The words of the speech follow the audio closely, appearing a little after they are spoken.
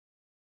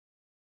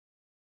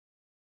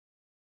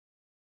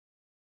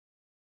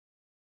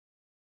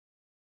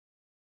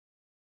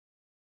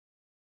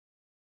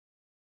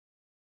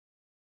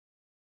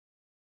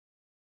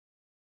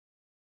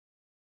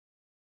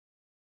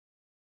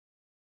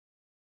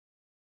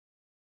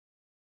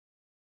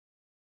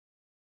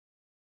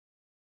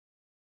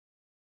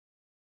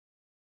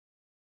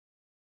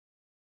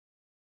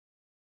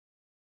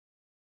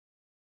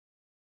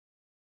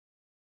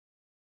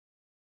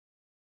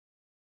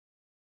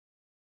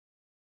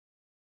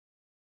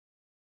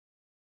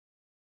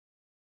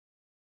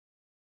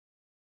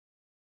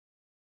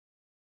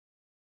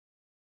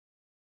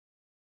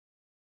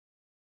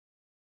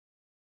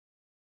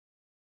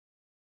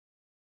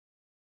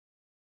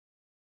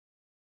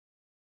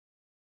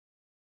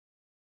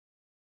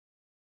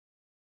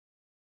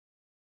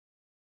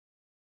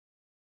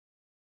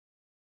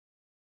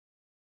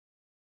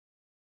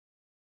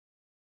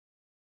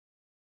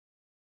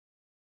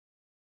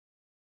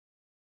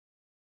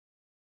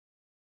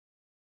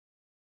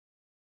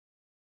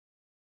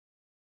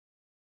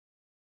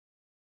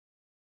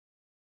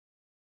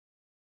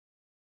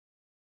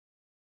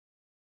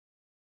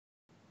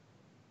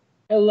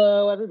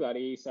Hello,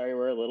 everybody. Sorry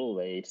we're a little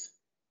late.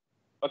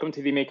 Welcome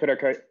to the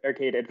MakeCode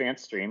Arcade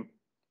Advanced stream.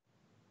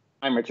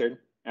 I'm Richard.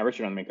 I'm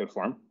Richard on the MakeCode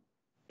forum.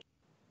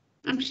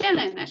 I'm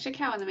Shannon at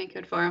Shikau on the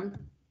MakeCode forum.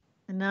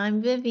 And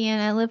I'm Vivian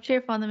at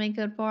LiveChirp on the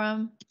MakeCode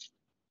forum.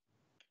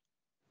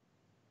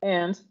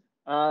 And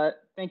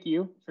thank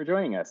you for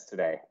joining us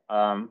today.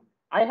 I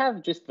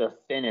have just the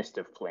thinnest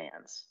of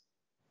plans.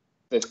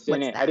 What's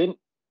that? I didn't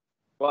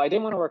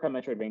want to work on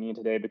Metroidvania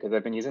today because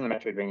I've been using the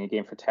Metroidvania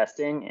game for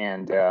testing,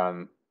 and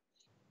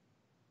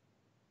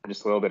I'm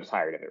just a little bit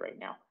tired of it right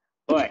now.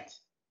 But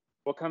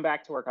we'll come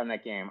back to work on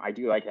that game. I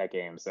do like that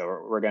game, so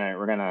we're gonna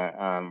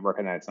work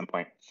on that at some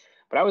point.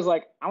 But I was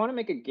like, I want to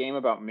make a game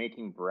about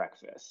making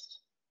breakfast.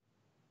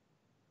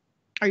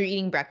 Are you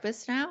eating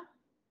breakfast now?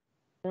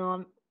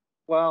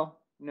 Well,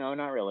 no,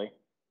 not really.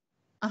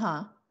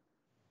 Uh-huh.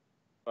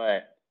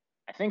 But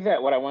I think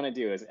that what I want to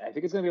do is, I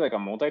think it's going to be like a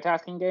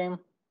multitasking game.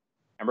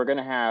 And we're going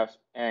to have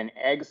an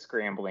egg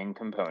scrambling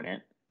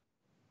component,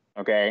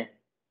 okay?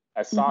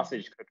 A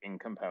sausage cooking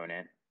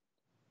component.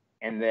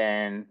 And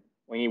then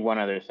we need one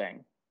other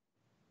thing.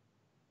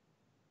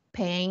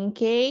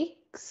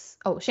 Pancakes?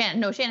 Oh,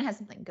 Shannon has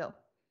something. Go.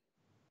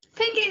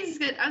 Pancakes is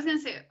good. I was going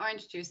to say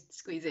orange juice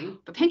squeezing,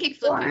 but pancake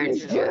flipping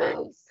Orange is really hard.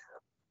 juice.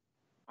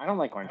 I don't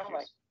like orange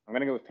juice. I'm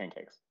going to go with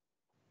pancakes.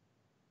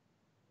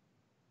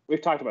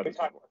 We've talked about this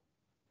before.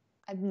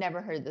 I've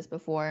never heard this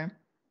before.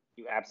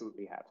 You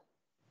absolutely have.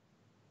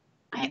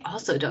 I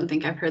also don't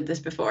think I've heard this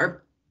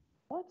before.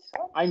 What?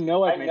 I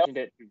know I've mentioned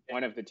it to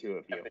one of the two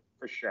of you,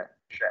 for sure.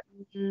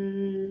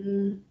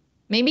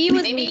 Maybe it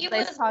was me. You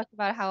guys talked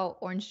about how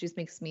orange juice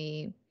makes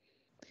me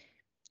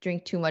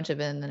drink too much of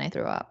it and then I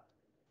throw up.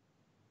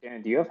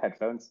 Shannon, do you have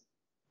headphones?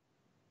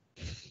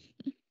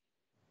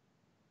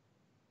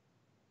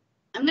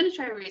 I'm going to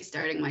try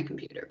restarting my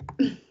computer.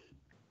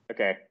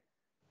 Okay.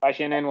 Bye,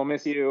 Shannon. We'll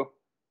miss you.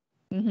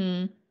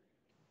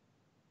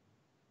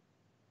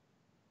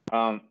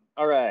 All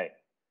right.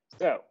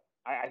 So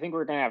I think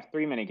we're going to have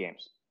 3 mini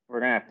games. We're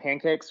going to have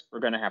pancakes,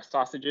 we're going to have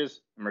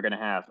sausages, and we're going to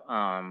have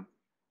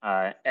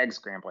egg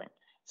scrambling.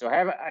 So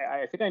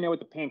I think I know what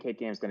the pancake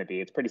game is going to be.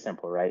 It's pretty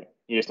simple, right?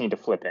 You just need to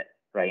flip it,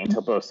 right,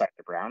 until both sides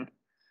are brown.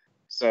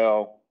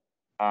 So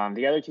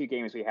the other 2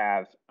 games we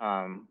have,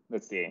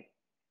 let's see.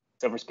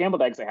 So for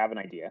scrambled eggs, I have an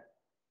idea.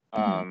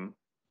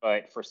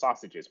 But for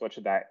sausages, what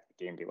should that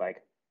game be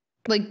like?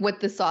 Like what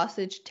the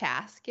sausage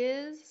task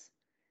is?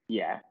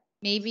 Yeah.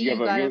 Maybe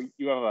So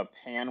you have a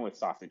pan with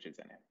sausages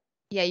in it.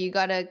 Yeah, you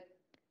gotta,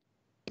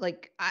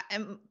 like,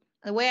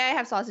 the way I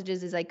have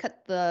sausages is I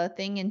cut the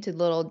thing into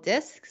little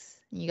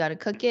discs. You gotta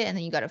cook it, and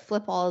then you gotta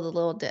flip all of the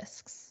little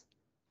discs.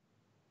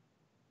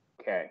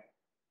 Okay.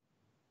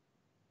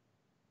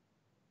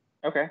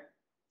 So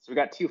we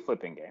got 2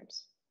 flipping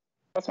games.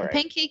 That's all right.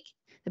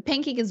 The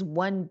pancake is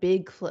one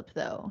big flip,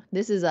 though.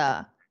 This is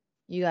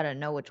you gotta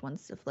know which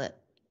ones to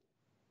flip.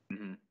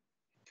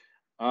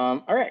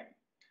 All right.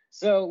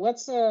 So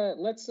let's start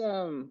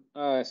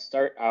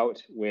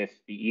out with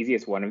the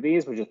easiest one of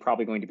these, which is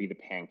probably going to be the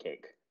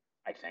pancake,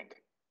 I think.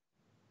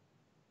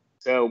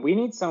 So we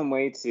need some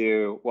way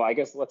to, well, I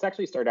guess let's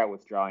actually start out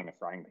with drawing a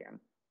frying pan,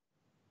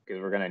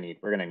 because we're gonna need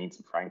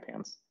some frying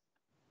pans.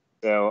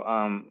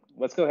 So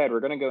let's go ahead. We're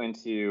gonna go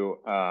into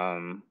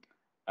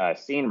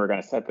scene. We're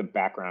gonna set the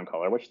background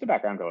color. What should the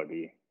background color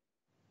be?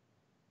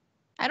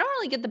 I don't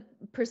really get the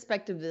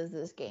perspective of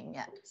this game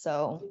yet.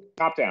 So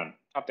Top down.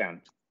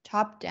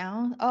 Top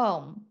down.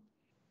 Oh,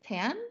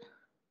 tan?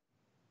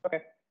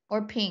 Okay.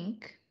 Or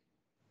pink.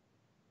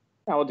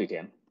 Yeah, we'll do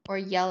tan. Or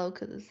yellow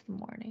because it's the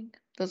morning.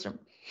 Those are.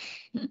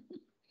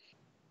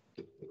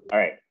 All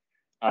right.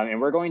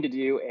 And we're going to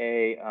do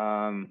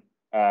an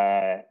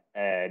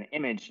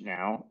image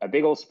now, a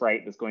big old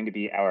sprite that's going to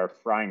be our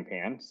frying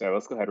pan. So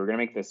let's go ahead. We're going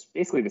to make this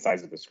basically the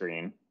size of the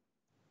screen.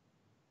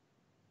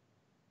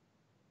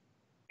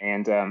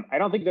 And I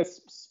don't think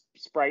this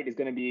sprite is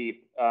going to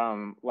be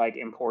like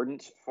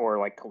important for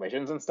like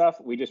collisions and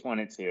stuff. We just want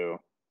it to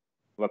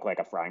look like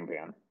a frying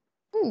pan.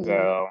 Ooh.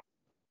 So,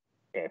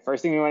 okay,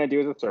 first thing we want to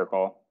do is a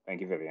circle. Thank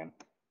you, Vivian.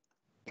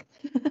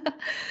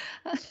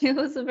 It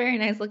was a very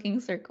nice looking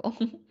circle.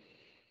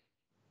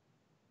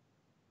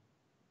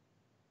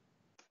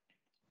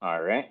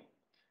 All right,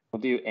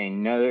 we'll do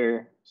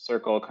another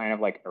circle kind of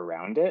like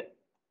around it.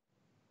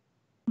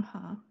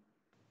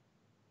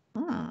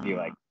 Be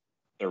like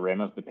the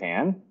rim of the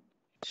pan.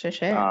 Sure.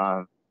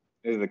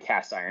 This is a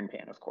cast iron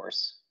pan, of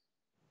course.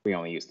 We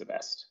only use the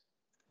best.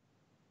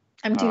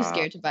 I'm too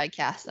scared to buy a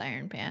cast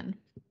iron pan.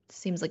 It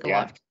seems like a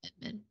lot of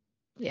commitment.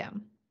 Yeah.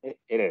 It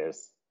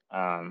is.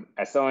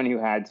 As someone who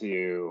had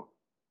to,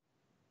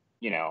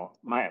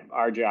 my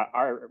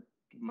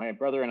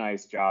brother and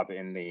I's job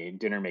in the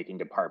dinner making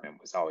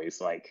department was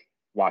always like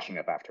washing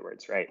up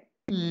afterwards, right?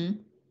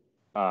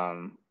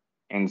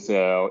 And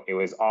so it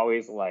was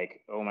always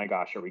like, oh my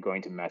gosh, are we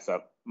going to mess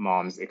up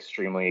mom's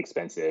extremely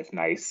expensive,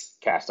 nice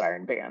cast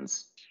iron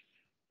pans?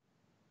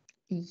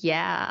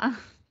 Yeah.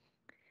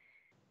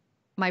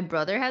 My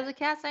brother has a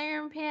cast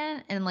iron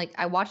pan, and like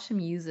I watched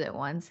him use it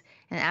once,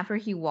 and after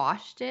he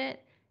washed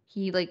it,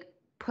 he like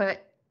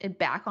put it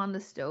back on the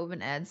stove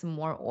and add some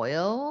more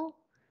oil.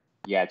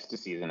 Yeah, it's to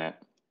season it.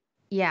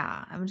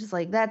 Yeah, I'm just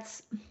like,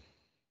 that's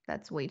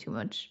way too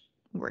much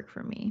work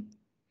for me.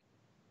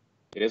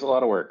 It is a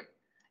lot of work,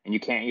 and you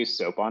can't use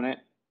soap on it.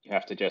 You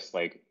have to just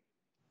like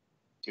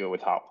do it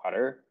with hot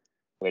water,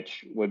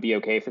 which would be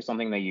okay for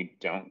something that you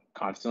don't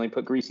constantly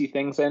put greasy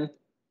things in.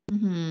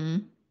 Mm-hmm.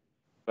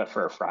 But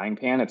for a frying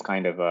pan, it's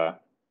kind of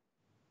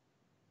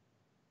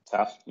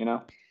tough, you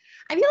know?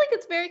 I feel like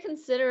it's very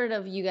considerate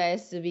of you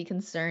guys to be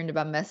concerned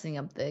about messing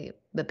up the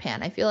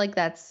pan. I feel like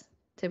that's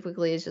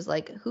typically it's just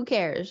like, who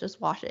cares?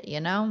 Just wash it,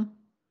 you know?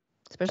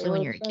 Especially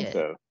when you're a kid.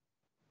 Expensive.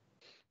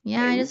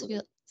 Yeah, Hey, I just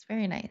feel it's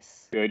very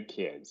nice. good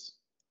kids.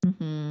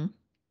 Mm-hmm.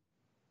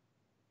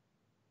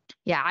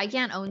 Yeah, I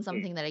can't own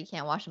something that I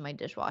can't wash in my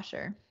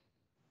dishwasher.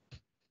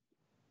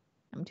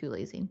 I'm too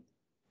lazy.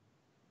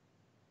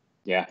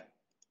 Yeah.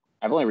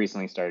 I've only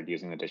recently started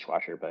using the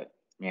dishwasher, but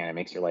man, it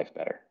makes your life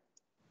better.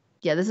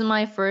 Yeah, this is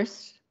my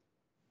first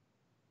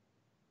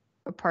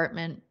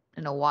apartment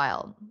in a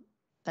while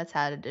that's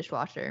had a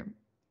dishwasher.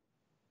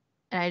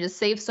 And I just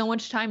save so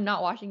much time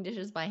not washing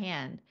dishes by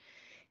hand.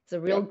 It's a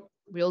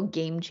real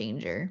game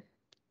changer.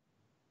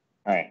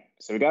 All right,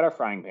 so we got our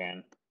frying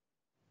pan.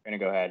 We're gonna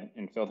go ahead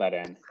and fill that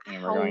in,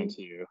 and we're going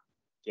to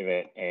give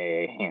it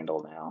a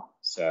handle now.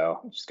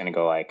 So I'm just gonna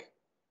go like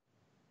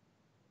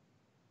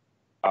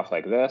off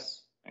like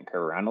this and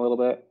curve around a little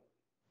bit.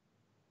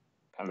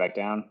 Come back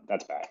down.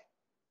 That's bad.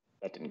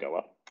 That didn't go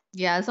well.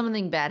 Yeah,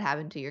 something bad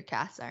happened to your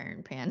cast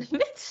iron pan.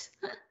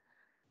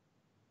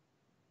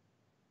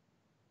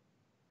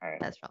 All right.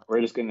 That's probably.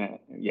 We're just gonna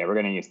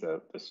use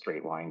the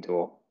straight line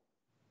tool.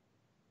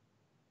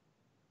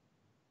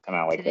 Come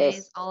out like Today's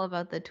this. all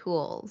about the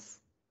tools.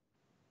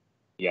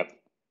 Yep.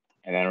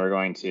 And then we're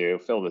going to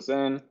fill this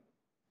in.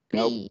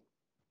 Nope.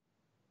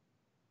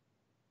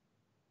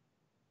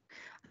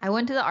 I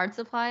went to the art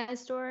supply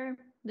store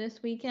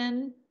this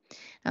weekend.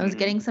 I was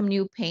getting some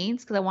new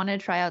paints because I wanted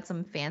to try out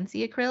some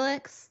fancy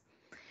acrylics.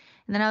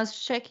 And then I was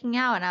checking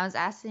out and I was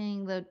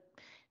asking the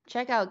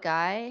checkout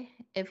guy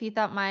if he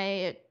thought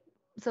my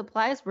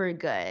supplies were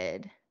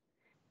good.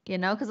 You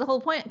know, because the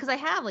whole point, because I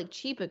have like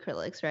cheap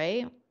acrylics,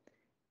 right?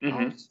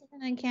 Oh, shit,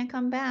 I can't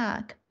come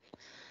back.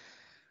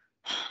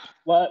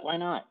 What? Why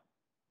not?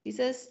 He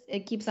says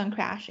it keeps on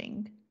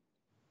crashing.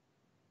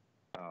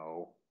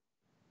 Oh.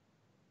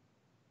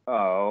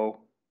 Oh.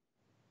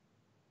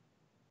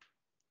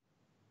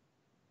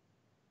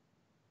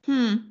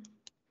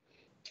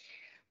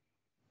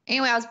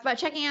 Anyway, I was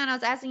checking out and I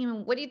was asking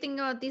him, what do you think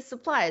about these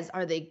supplies?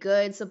 Are they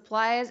good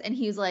supplies? And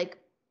he's like,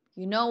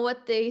 you know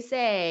what they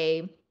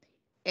say?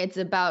 It's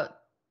about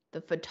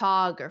the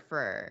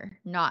photographer,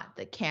 not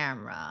the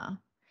camera.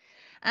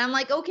 And I'm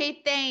like,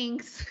 okay,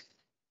 thanks.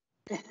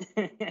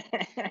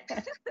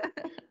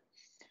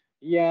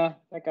 Yeah,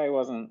 that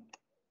wasn't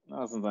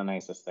the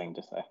nicest thing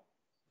to say.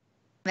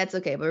 That's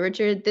okay. But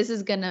Richard,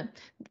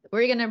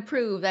 we're gonna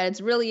prove that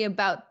it's really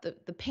about the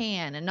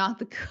pan and not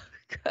the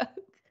cook.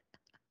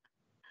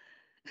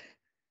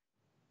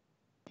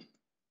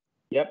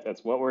 Yep,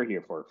 that's what we're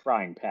here for.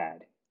 Frying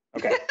pad.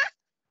 Okay.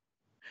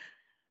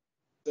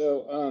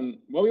 So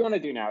what we want to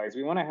do now is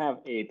we want to have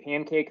a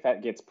pancake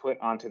that gets put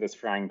onto this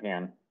frying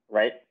pan,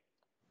 right?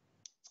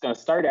 It's going to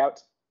start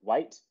out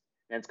white,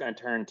 then it's going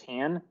to turn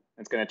tan, and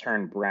it's going to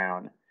turn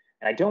brown.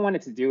 And I don't want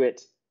it to do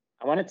it,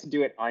 I want it to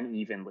do it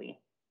unevenly.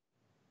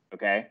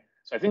 Okay?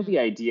 So I think the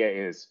idea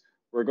is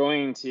we're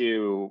going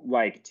to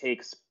like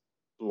take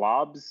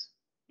blobs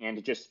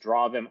and just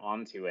draw them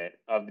onto it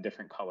of the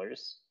different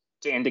colors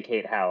to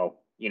indicate how,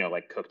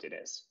 like cooked it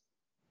is.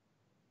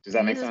 Does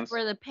that make sense? This is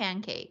for the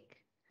pancake.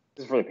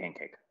 This is for the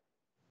pancake.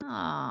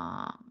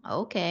 Oh,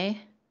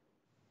 okay.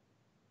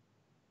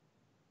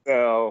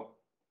 So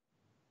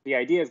the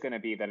idea is going to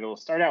be that it'll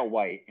start out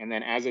white, and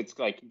then as it's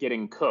like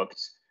getting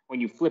cooked, when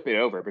you flip it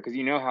over, because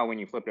you know how when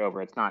you flip it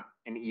over, it's not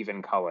an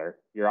even color.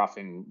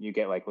 You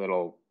get like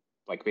little,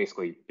 like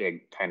basically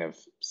big kind of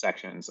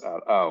sections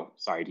of, oh,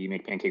 sorry, do you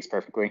make pancakes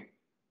perfectly?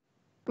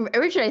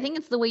 Richard, I think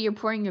it's the way you're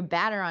pouring your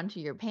batter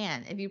onto your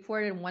pan. If you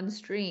pour it in one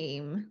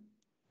stream,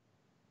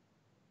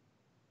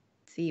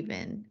 it's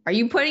even. Are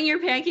you putting your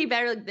pancake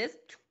batter like this?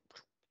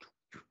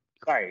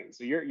 Sorry,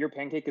 so your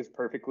pancake is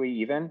perfectly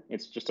even.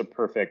 It's just a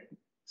perfect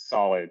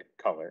solid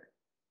color.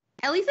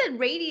 At least it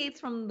radiates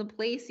from the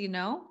place, you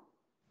know?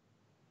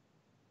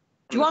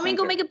 Do you want me to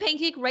go make a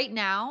pancake right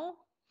now?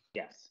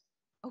 Yes.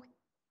 Okay,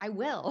 I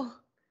will.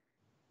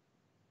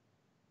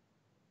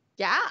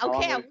 Yeah,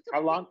 okay.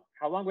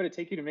 How long would it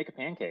take you to make a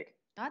pancake?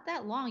 Not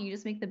that long. You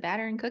just make the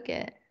batter and cook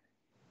it.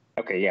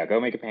 Okay, yeah, go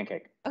make a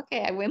pancake.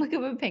 Okay, I went look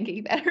up a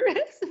pancake batter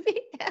recipe.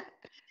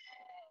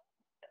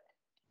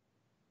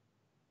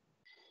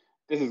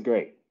 This is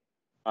great.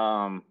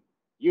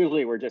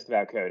 Usually we're just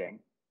about coding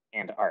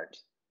and art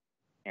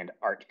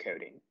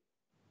coding.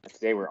 But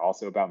today we're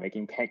also about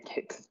making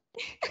pancakes.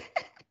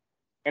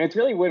 And it's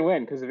really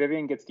win-win because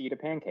Vivian gets to eat a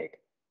pancake.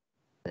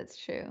 That's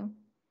true.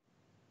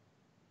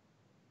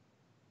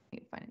 Let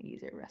me find an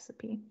easier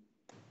recipe.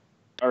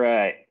 All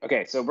right.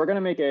 Okay, so we're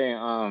gonna make a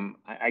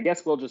I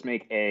guess we'll just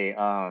make a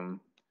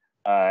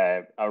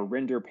a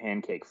render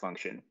pancake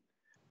function.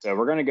 So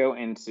we're going to go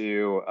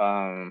into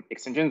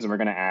extensions, and we're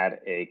going to add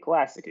a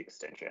classic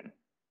extension.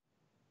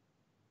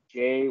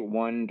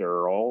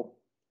 jwonderl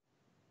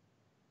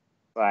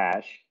 /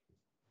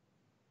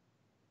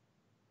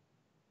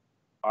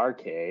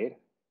 arcade.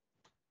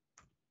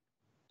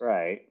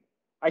 Right.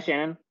 Hi,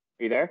 Shannon.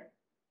 Are you there?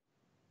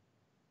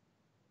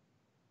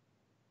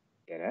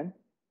 Shannon?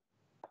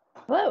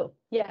 Hello.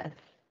 Yes.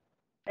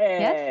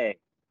 Hey.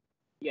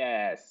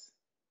 Yes.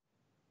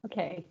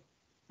 Okay.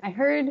 I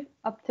heard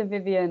up to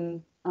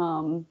Vivian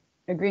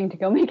agreeing to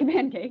go make a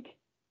pancake.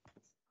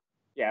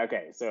 Yeah,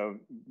 okay. So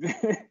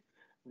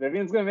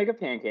Vivian's going to make a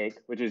pancake,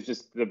 which is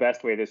just the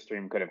best way this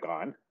stream could have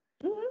gone.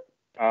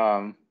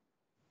 Mm-hmm.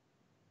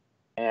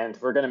 And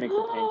we're going to make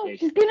the pancake.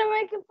 She's going to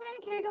make a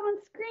pancake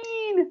on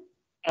screen.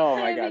 Oh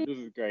my God, this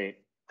is great.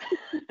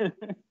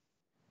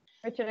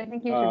 Richard, I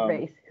think you should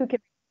race. Who can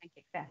make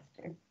a pancake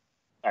faster?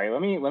 All right,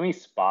 let me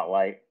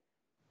spotlight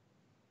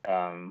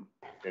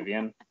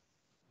Vivian.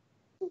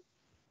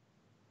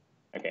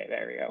 Okay,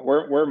 there we go.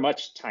 We're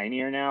much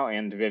tinier now,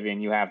 and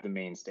Vivian, you have the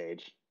main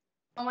stage.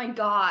 Oh my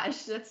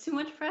gosh, that's too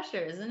much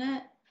pressure, isn't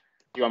it?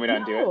 Do you want me to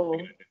undo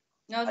it?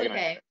 No, it's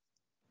okay.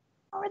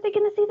 How are they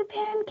going to see the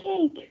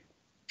pancake?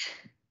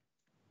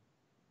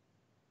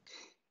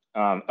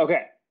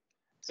 Okay,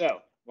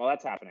 so while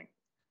that's happening,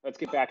 let's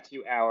get back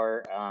to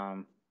our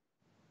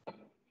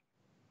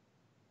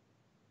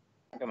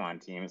come on,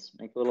 teams,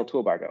 make the little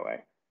toolbar go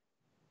away.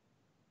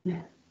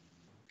 Okay,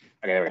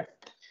 there we go.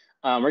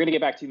 We're gonna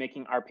get back to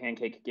making our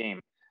pancake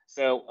game.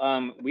 So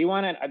we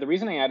wanted, the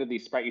reason I added the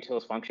sprite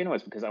utils function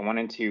was because I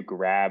wanted to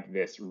grab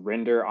this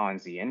render on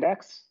z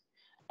index.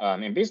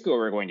 And basically what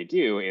we're going to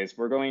do is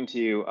we're going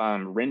to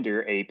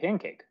render a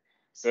pancake.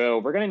 So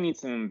we're going to need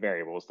some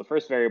variables. The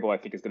first variable I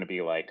think is going to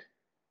be like,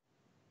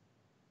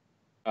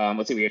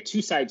 let's see, we have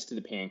two sides to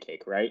the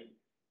pancake, right?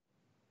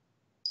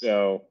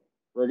 So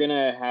we're going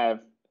to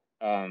have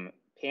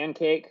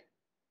pancake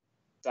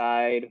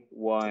side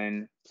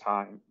 1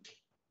 time.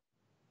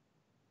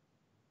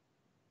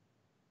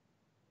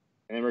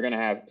 And then we're going to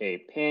have a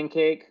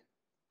pancake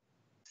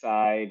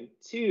side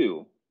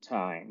 2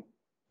 time.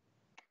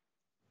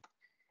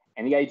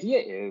 And the idea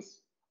is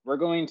we're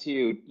going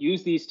to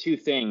use these two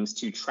things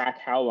to track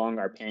how long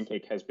our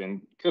pancake has been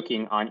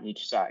cooking on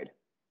each side.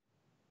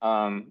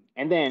 And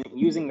then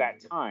using that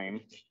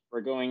time,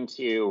 we're going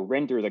to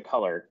render the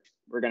color.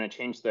 We're going to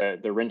change the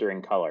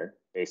rendering color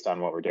based on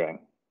what we're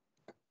doing.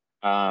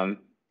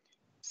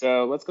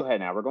 So let's go ahead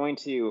now. We're going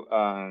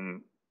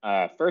to,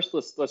 first,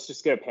 let's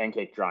just get a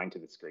pancake drawing to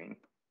the screen.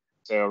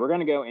 So we're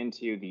going to go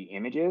into the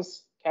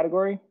images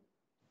category.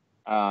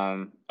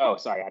 Oh,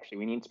 sorry, actually,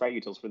 we need sprite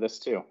utils for this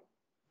too.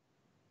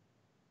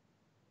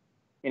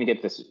 I'm gonna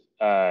get this,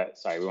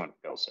 sorry, we want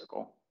fill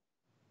circle.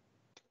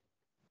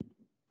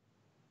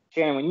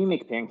 Shannon, when you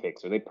make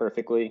pancakes, are they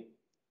perfectly,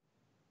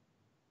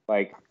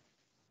 like,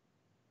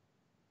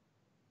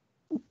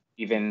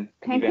 even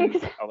color?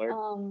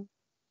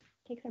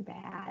 Cakes are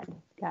bad,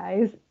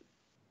 guys.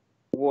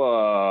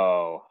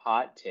 Whoa,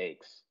 hot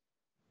takes.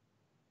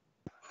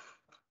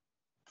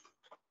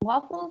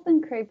 Waffles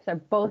and crepes are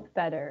both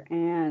better,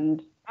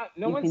 and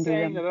no one's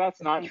saying that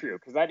that's not true,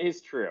 because that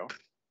is true.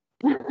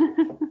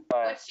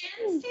 What's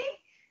Shannon's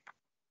take?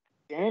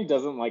 Shannon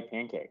doesn't like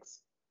pancakes.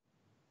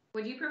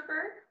 Would you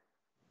prefer?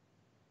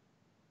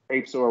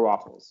 Crepes or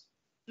waffles?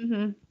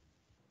 Mm-hmm.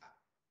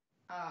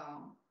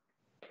 Oh.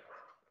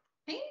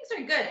 Pancakes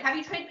are good. Have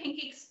you tried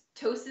pancakes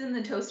toasted in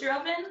the toaster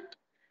oven?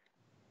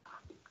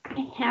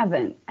 I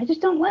haven't. I just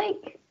don't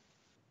like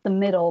the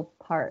middle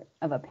part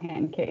of a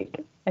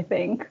pancake, I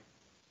think.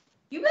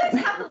 You guys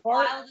have the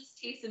wildest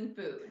taste in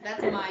food.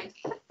 That's my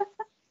take.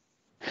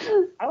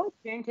 I like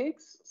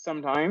pancakes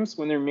sometimes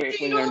when they're made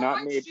when they're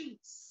not made.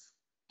 Juice.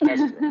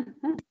 That's true.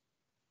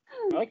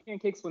 I like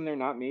pancakes when they're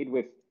not made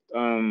with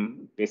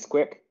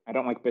Bisquick. I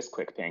don't like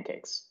Bisquick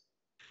pancakes.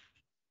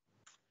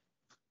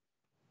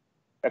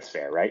 That's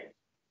fair, right?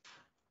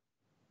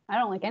 I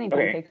don't like any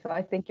pancakes, so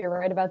I think you're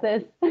right about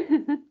this.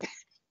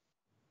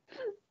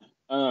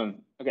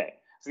 Okay,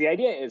 so the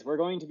idea is we're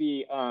going to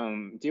be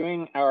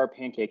doing our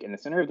pancake in the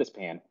center of this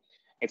pan.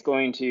 It's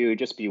going to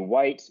just be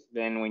white.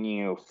 Then when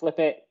you flip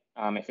it,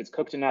 if it's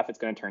cooked enough, it's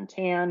going to turn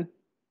tan.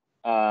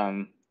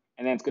 And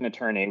then it's going to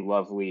turn a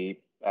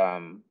lovely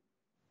brown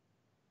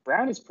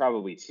is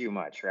probably too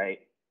much, right?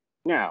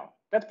 No,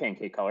 that's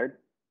pancake colored.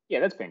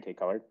 Yeah, that's pancake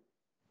colored.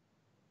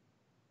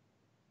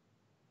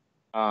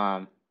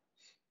 So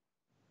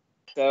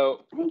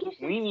I think you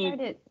should start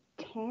it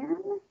tan,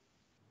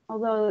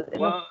 although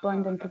it'll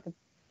blend into the.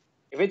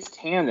 If it's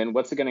tan, then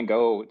what's it going to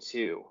go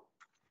to?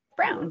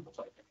 Brown.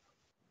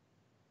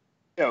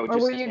 So or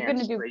just were you going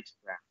to do straight to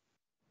brown?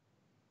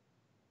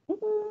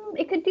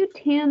 It could do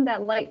tan,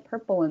 that light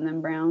purple, and then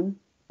brown,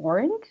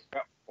 orange. Oh,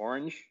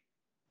 orange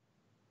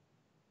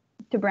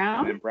to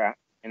brown.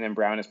 And then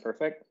brown is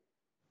perfect.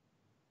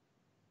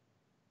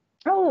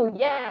 Oh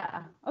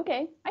yeah.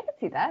 Okay, I could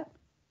see that.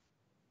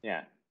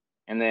 Yeah,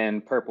 and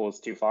then purple is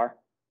too far.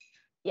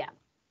 Yeah.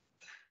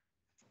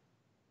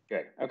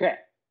 Good. Okay.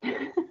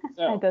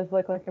 That does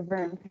look like a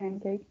burnt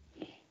pancake.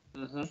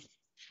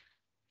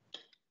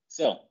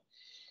 So,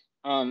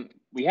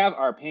 we have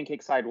our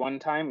pancake side 1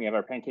 time. We have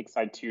our pancake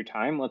side 2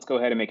 time. Let's go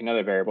ahead and make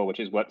another variable, which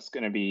is what's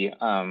going to be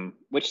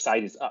which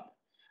side is up.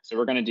 So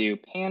we're going to do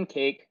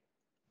pancake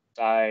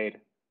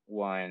side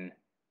 1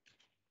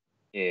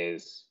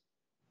 is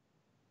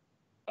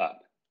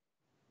up.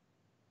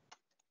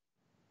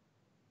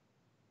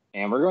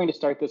 And we're going to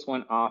start this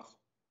one off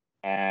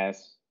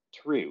as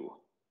true.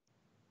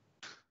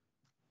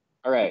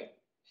 All right.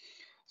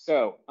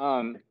 So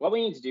what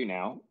we need to do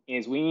now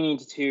is we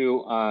need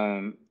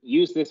to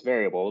use this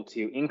variable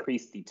to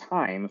increase the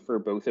time for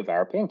both of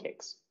our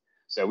pancakes.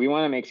 So we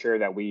want to make sure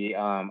that we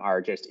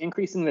are just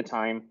increasing the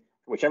time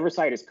for whichever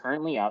side is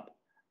currently up,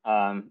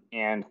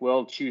 and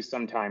we'll choose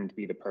some time to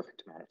be the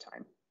perfect amount of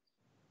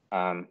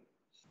time.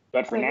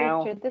 But for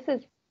now, Richard, this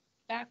is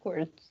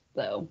backwards,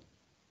 though.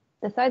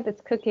 The side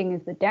that's cooking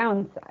is the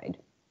downside.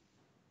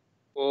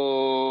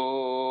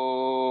 Oh,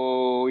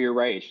 you're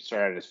right. It should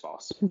start out as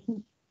false.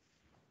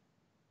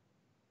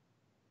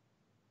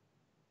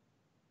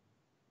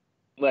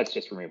 Let's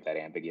just remove that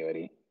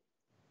ambiguity.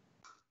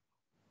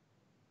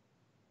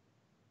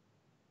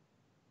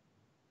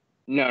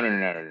 No.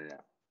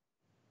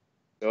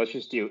 So let's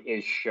just do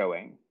is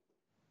showing,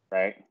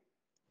 right?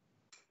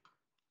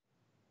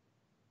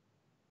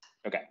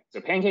 Okay, so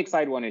pancake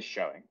side 1 is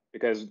showing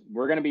because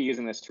we're going to be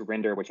using this to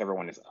render whichever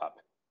one is up.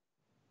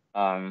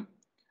 All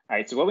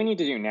right, so what we need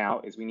to do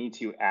now is we need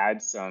to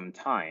add some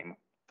time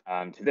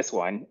to this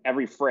one.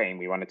 Every frame,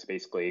 we want it to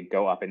basically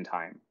go up in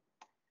time.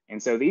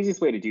 And so the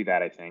easiest way to do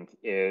that, I think,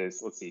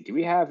 is, let's see, do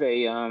we have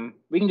a,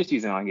 we can just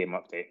use an on-game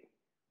update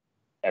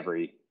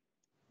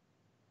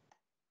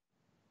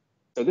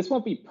so this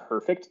won't be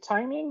perfect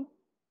timing.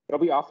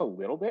 It'll be off a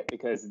little bit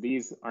because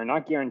these are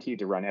not guaranteed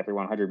to run every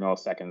 100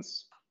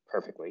 milliseconds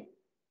perfectly,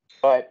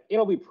 but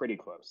it'll be pretty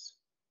close.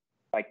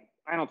 Like,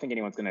 I don't think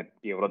anyone's going to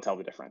be able to tell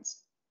the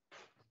difference.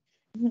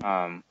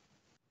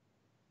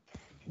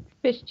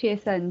 Fish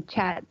Chiesa in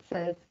chat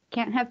says,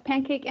 can't have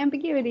pancake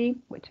ambiguity,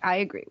 which I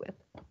agree with.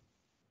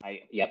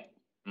 Yep.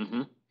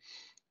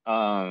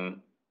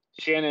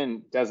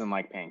 Shannon doesn't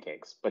like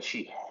pancakes, but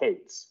she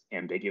hates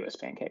ambiguous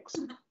pancakes.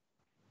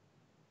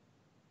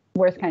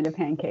 Worst kind of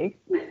pancake.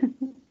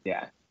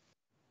 Yeah.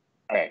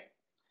 All right.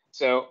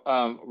 So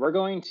we're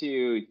going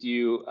to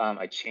do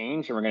a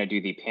change, and we're going to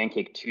do the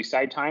pancake 2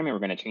 side time, and we're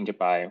going to change it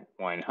by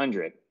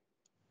 100.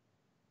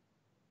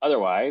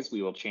 Otherwise,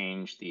 we will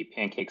change the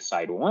pancake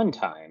side 1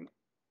 time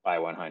by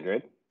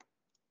 100.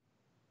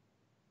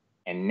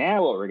 And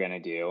now what we're going to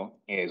do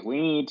is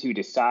we need to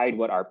decide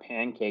what our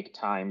pancake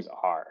times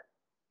are.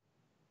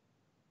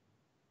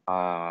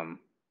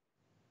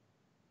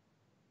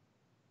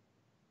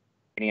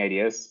 Any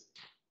ideas?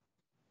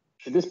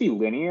 Should this be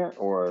linear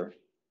or?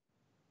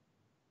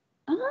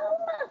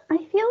 I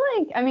feel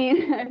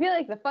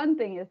like the fun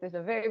thing is there's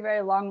a very,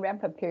 very long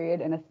ramp up period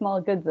and a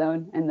small good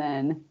zone, and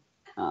then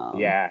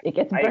it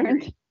gets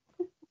burned.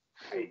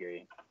 I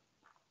agree.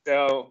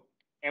 So,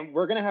 and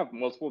we're going to have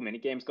multiple mini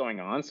games going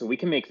on, so we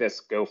can make this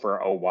go for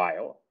a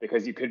while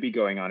because you could be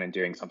going on and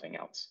doing something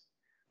else.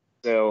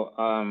 So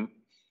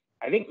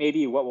I think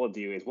maybe what we'll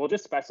do is we'll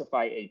just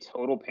specify a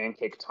total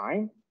pancake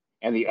time,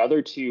 and the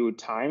other 2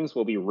 times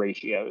will be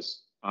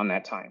ratios on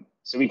that time.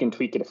 So we can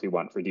tweak it if we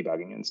want for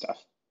debugging and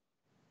stuff.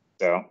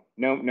 So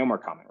no more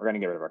comment. We're going to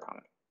get rid of our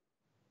comment.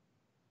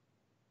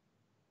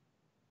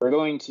 We're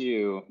going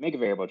to make a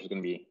variable which is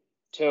going to be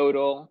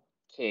total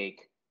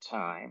cake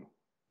time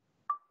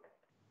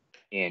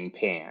in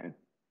pan.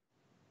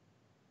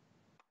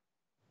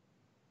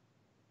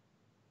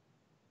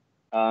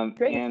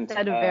 Great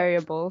set of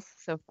variables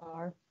so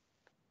far.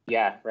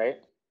 Yeah, right.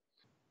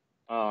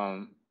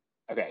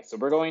 Okay, so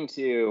we're going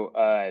to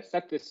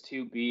set this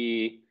to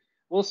be,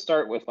 we'll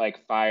start with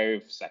like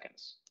 5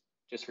 seconds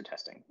just for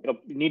testing. It'll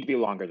need to be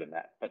longer than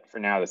that, but for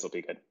now, this will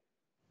be good.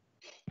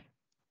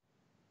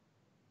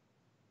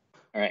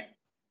 All right.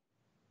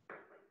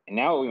 And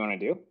now what we want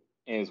to do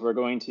is we're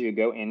going to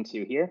go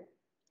into here,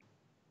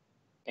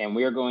 and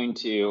we are going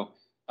to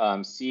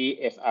see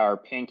if our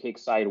pancake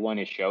side 1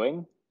 is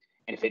showing.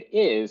 And if it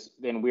is,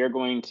 then we are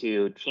going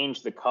to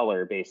change the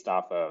color based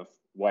off of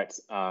what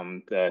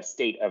the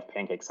state of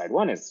pancake side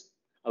 1 is.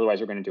 Otherwise,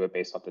 we're going to do it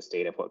based off the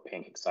state of what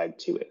pancake side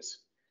 2 is.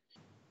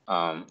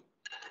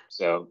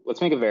 So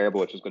let's make a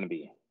variable which is going to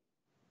be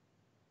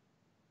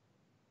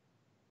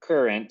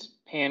current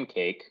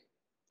pancake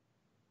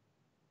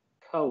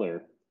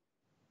color.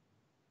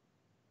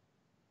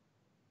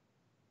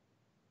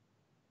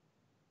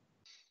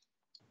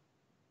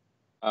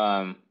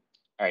 All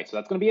right, so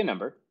that's going to be a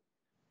number.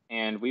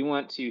 And we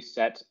want to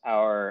set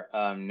our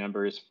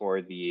numbers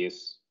for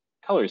these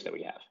colors that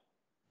we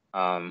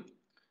have.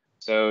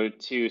 So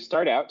to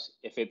start out,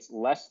 if it's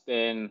less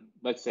than,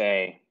 let's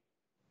say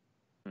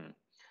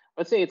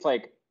it's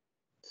like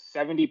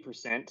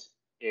 70%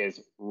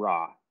 is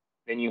raw.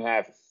 Then you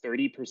have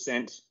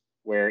 30%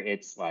 where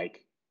it's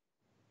like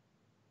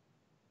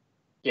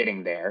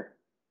getting there,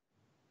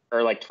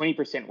 or like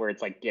 20% where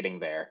it's like getting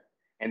there.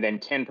 and then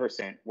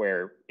 10%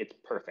 where it's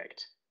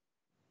perfect.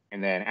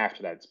 And then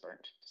after that, it's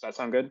burnt. Does that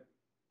sound good?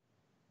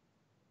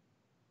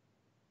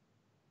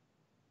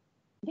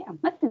 Yeah,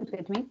 that seems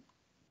good to me.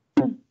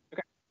 Okay.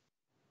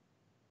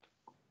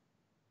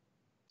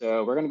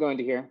 So we're going to go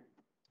into here.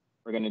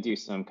 We're going to do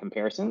some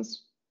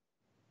comparisons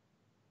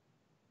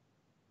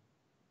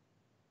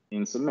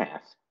and some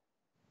math.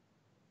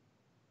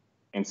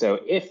 And so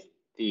if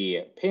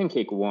the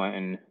pancake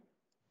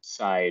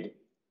side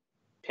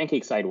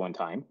one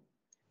time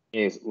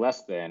is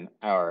less than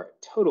our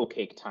total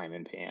cake time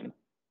in pan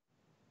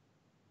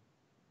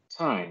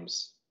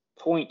times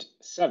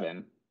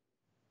 0.7,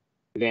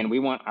 then we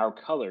want our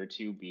color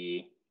to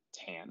be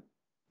tan.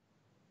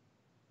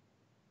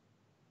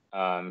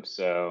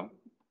 So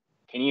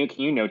can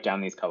you note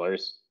down these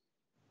colors,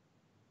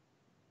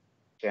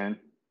 Shannon?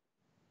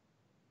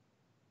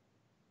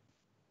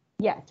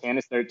 Yes. Tan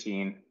is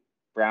 13,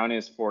 brown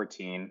is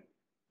 14,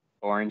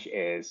 orange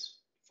is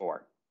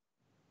 4.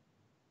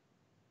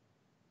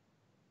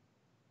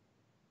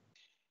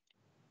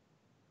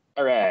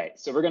 All right,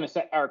 so we're going to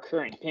set our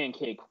current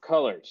pancake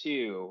color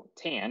to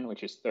tan,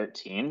 which is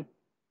 13.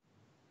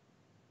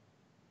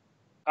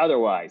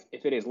 Otherwise,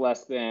 if it is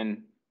less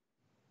than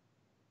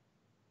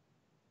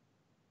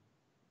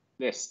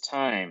this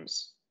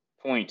times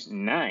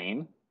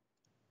 0.9,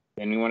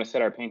 then we want to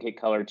set our pancake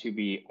color to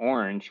be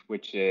orange,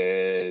 which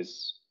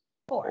is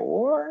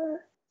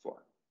 4.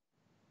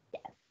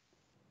 Yes.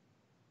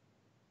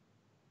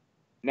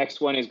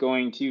 Next one is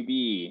going to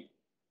be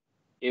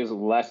is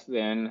less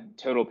than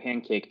total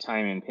pancake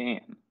time in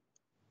pan.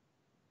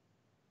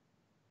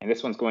 And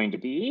this one's going to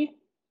be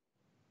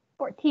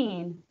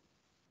 14.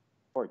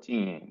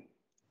 14.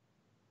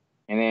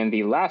 And then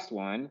the last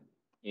one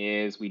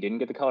is we didn't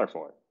get the color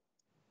for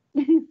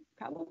it.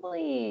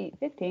 Probably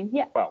 15.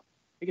 Yeah. 12. I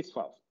think it's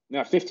 12.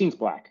 No, 15's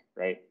black,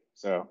 right?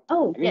 So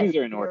I think these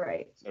are in order.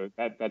 Right. So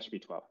that should be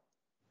 12.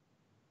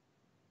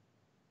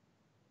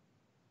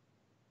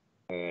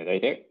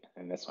 Right there.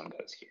 And this one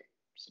goes here.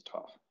 So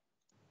 12.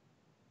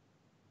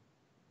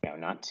 No,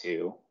 not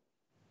 2.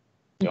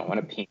 Don't want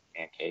a pink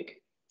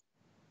pancake.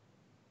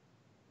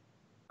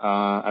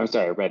 I'm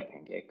sorry, a red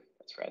pancake.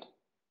 That's red.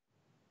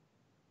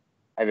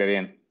 Hi,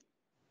 Vivian.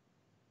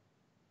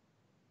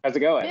 How's it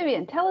going?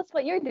 Vivian, tell us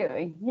what you're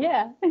doing.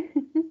 Yeah.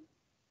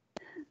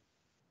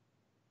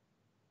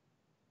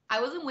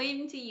 I wasn't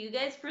waving to you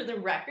guys for the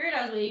record.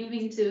 I was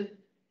waving to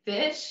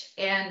Fish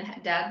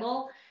and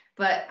Dadble,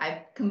 but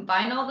I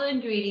combined all the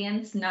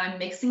ingredients. Now I'm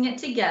mixing it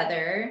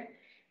together.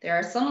 There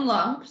are some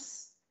lumps.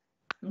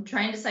 I'm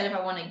trying to decide if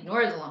I want to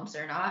ignore the lumps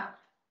or not.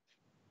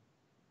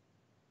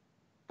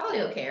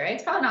 Probably okay, right?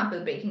 It's probably not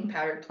the baking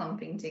powder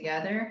clumping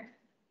together.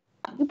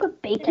 You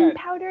put baking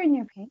powder in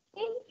your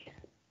pancakes?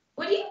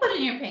 What do you put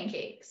in your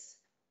pancakes?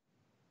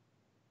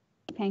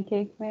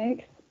 Pancake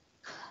mix.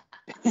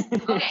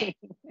 Okay,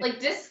 like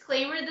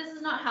disclaimer, this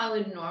is not how I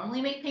would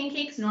normally make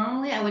pancakes.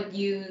 Normally I would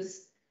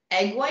use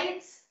egg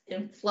whites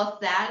and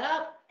fluff that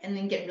up and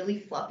then get really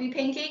fluffy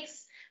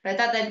pancakes. But I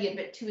thought that'd be a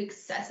bit too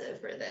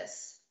excessive for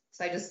this.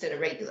 So I just did a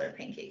regular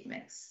pancake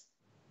mix.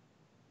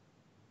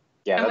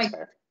 Yeah, that's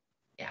fair.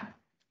 Yeah.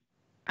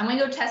 I'm gonna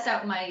go test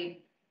out my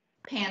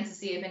pans to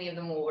see if any of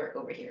them will work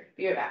over here.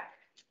 Be right back.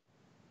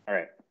 All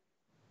right.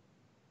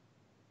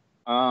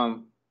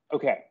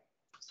 Okay,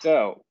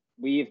 so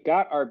we've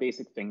got our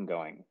basic thing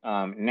going.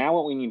 Now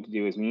what we need to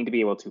do is we need to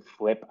be able to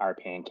flip our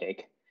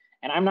pancake.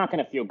 And I'm not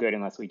going to feel good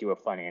unless we do a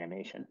fun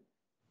animation.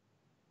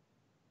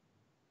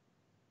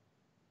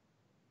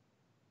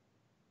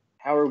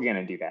 How are we going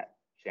to do that,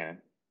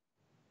 Shannon?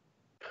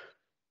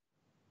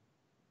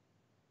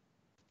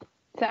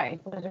 Sorry,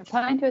 I was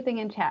replying to a thing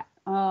in chat.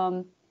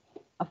 A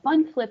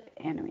fun flip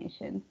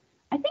animation.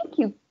 I think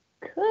you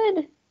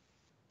could.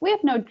 We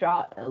have no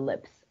draw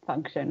ellipse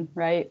function,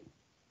 right?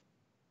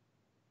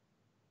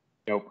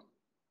 Nope.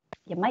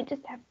 You might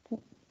just have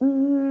to.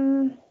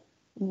 When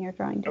you're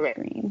drawing to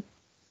screen.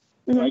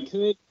 So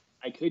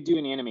I could do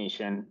an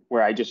animation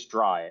where I just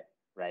draw it,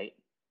 right?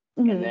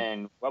 And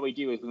then what we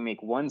do is we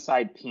make one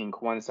side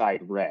pink, one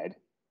side red,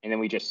 and then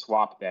we just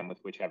swap them with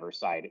whichever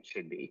side it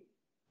should be.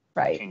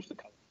 Right. Change the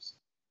colors.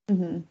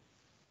 Mm-hmm.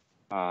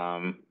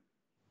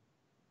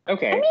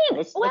 Okay. I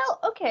mean,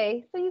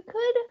 okay. So you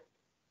could.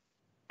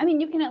 I mean,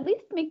 you can at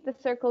least make the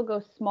circle go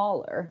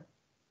smaller,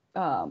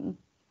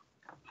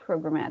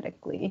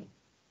 programmatically.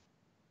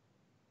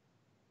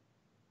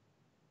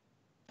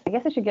 I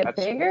guess it should get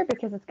bigger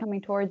because it's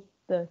coming towards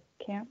the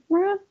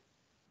camera.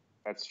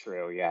 That's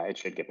true. Yeah, it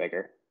should get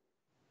bigger.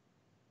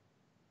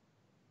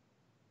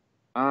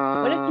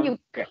 What if you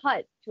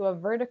cut to a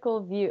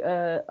vertical view?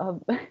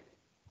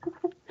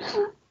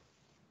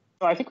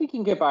 So I think we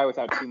can get by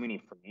without too many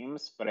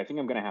frames, but I think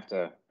I'm gonna have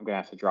to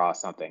draw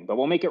something. But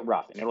we'll make it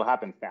rough, and it'll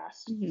happen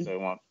fast, so it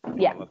won't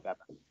look that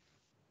bad.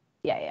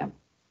 Yeah.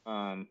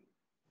 I'm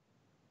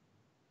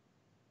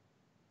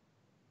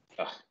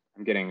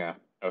getting a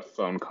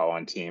phone call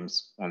on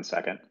Teams. 1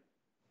 second.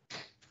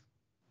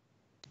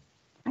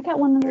 I got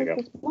one of those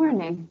this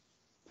morning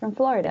from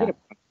Florida.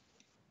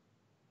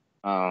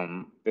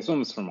 This one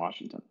was from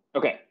Washington.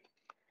 Okay.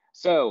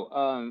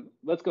 So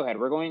let's go ahead.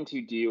 We're going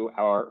to do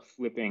our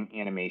flipping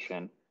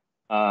animation.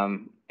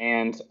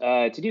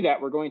 To do that,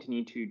 we're going to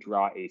need to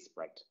draw a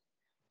sprite.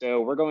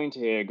 So we're going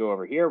to go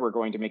over here. We're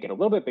going to make it a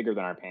little bit bigger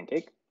than our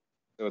pancake.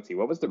 So let's see,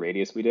 what was the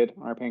radius we did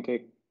on our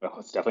pancake? Oh,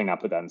 let's definitely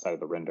not put that inside of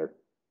the render.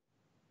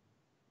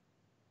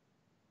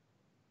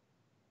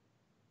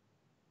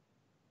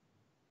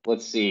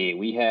 Let's see,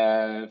 we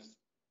have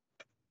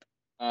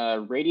a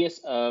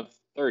radius of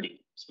 30.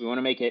 So we want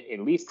to make it at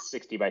least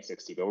 60 by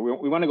 60, but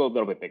we want to go a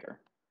little bit bigger.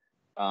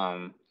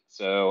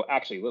 So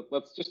actually,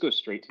 let's just go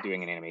straight to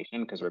doing an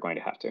animation because we're going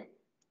to have to.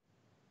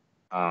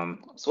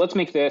 So let's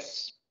make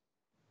this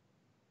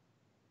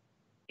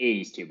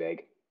 80 is too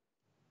big.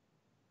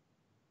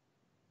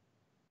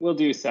 We'll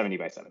do 70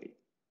 by 70.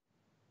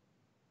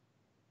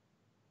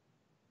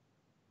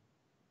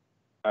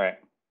 All right,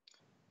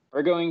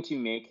 we're going to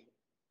make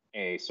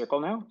a circle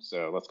now.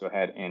 So let's go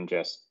ahead and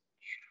just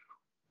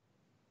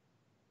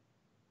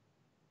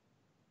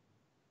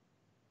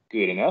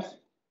good enough.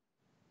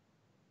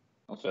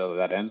 I'll fill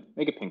that in,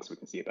 make it pink so we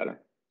can see it better.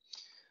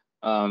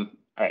 All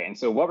right, and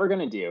so what we're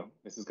gonna do,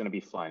 this is gonna be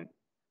fun,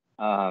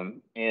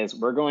 is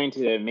we're going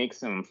to make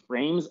some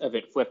frames of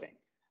it flipping.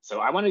 So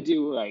I wanna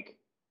do like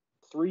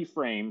 3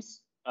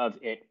 frames of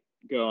it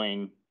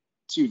going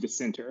to the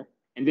center,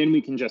 and then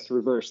we can just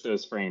reverse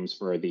those frames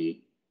for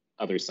the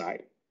other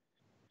side.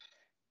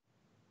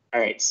 All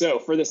right, so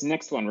for this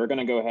next one, we're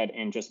gonna go ahead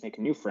and just make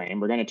a new frame.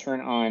 We're gonna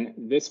turn on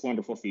this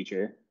wonderful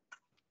feature,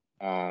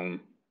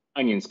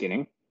 onion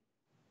skinning.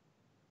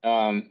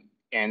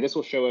 And this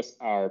will show us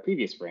our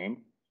previous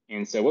frame.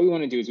 And so what we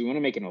want to do is we want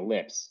to make an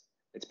ellipse.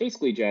 It's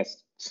basically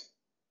just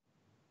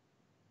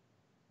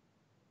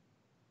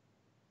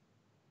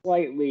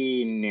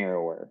slightly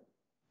narrower.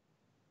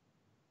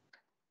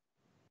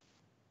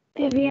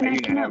 Vivian, I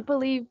cannot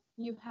believe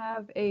you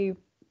have a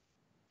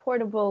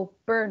portable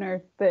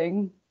burner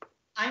thing.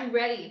 I'm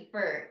ready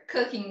for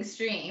cooking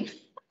stream.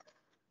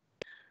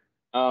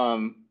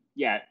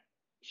 Yeah,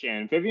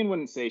 Shannon, Vivian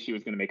wouldn't say she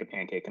was going to make a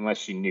pancake unless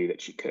she knew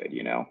that she could,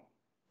 you know?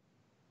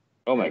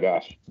 Oh my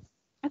gosh.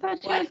 I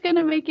thought she was going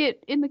to make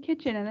it in the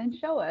kitchen and then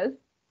show us.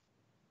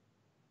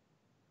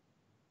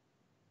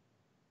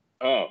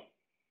 Oh.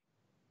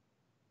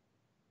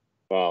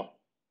 Well,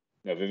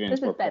 no,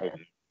 Vivian's more better.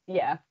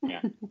 Yeah.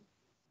 Yeah.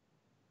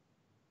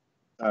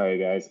 Sorry,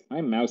 guys.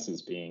 My mouse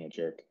is being a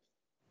jerk.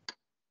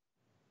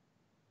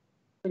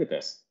 Look at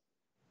this.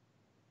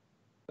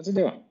 What's it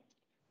doing?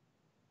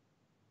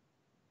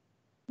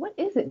 What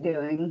is it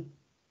doing?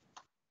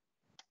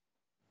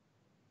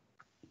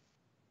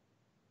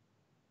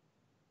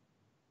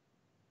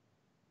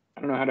 I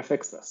don't know how to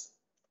fix this.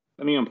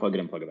 Let me unplug it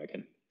and plug it back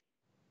in.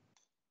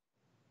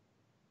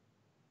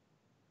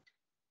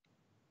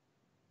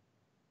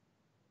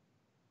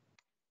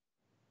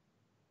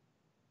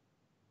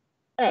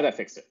 Oh, that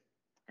fixed it.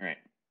 All right.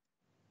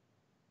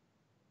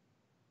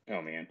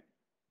 Oh, man.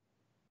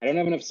 I don't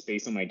have enough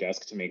space on my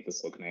desk to make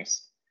this look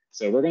nice.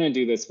 So we're going to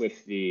do this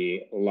with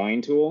the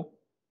line tool.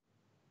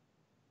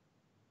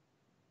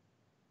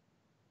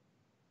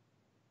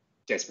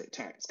 Desperate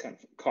times kind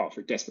of call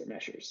for desperate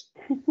measures.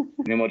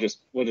 And then we'll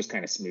just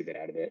kind of smooth it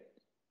out a bit.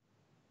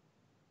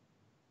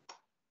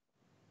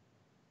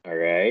 All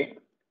right.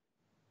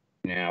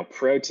 Now,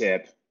 pro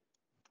tip,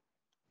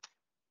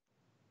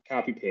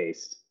 copy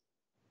paste,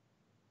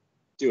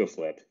 do a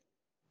flip.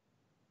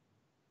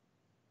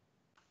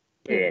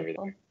 Put it over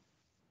there.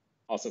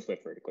 Also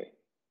flip vertically.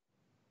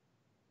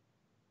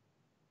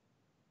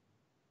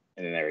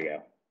 And then there we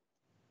go.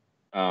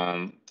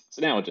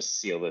 So now we'll just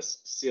seal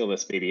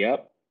this baby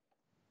up.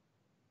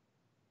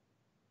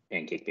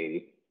 Pancake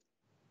baby.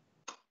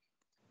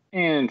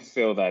 And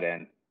fill that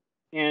in.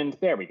 And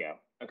there we go.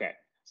 Okay,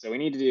 so we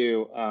need to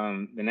do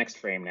the next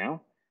frame now.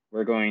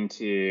 We're going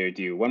to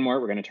do one more.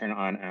 We're going to turn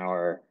on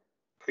our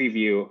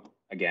preview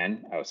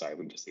again. Oh, sorry,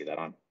 we can just leave that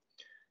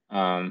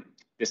on.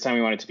 This time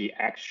we want it to be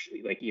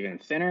actually like even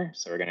thinner.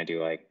 So we're going to do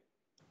like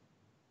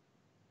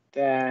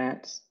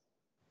that.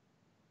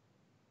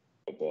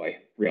 Oh boy,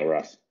 real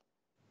rough.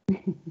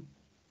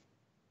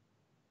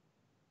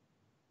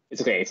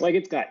 It's okay. It's like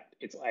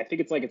I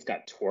think it's like it's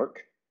got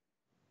torque.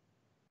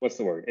 What's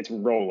the word? It's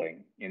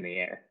rolling in the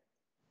air.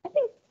 I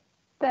think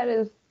that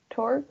is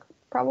torque,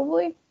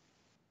 probably.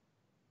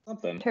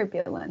 Something.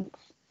 Turbulence.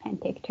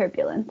 Pancake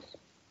turbulence.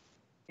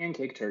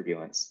 Pancake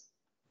turbulence.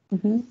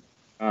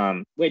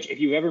 Mm-hmm. Which, if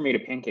you've ever made a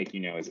pancake, you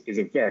know is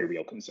a very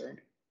real concern.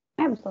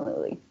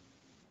 Absolutely.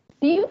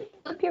 Do you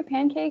flip your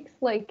pancakes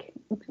like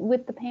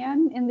with the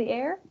pan in the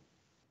air?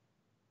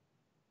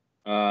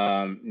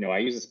 No, I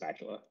use a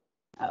spatula.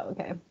 Oh,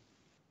 okay.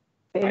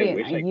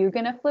 Vivian, are you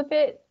gonna flip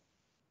it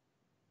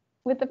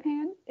with the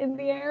pan in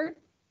the air?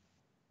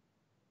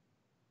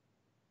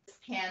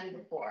 Pan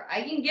before.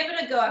 I can give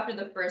it a go after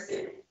the first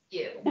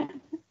few. But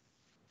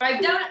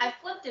I've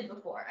flipped it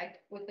before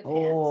with the pan.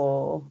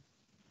 Oh.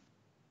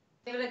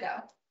 Give it a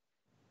go.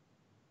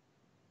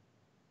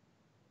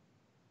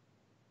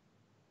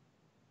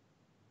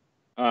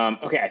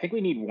 Okay, I think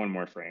we need one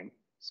more frame.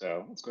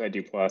 So let's go ahead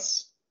and do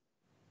plus.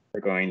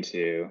 We're going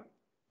to,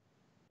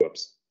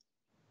 whoops.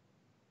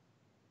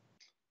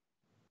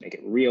 Make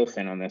it real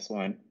thin on this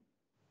one.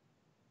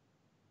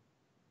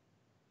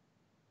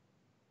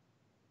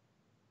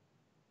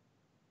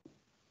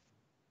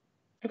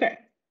 Okay,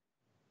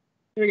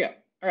 here we go.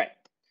 All right,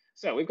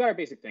 so we've got our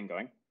basic thing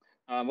going.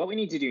 What we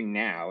need to do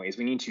now is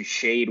we need to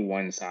shade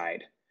one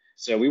side.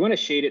 So we want to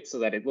shade it so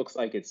that it looks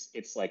like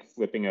it's like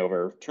flipping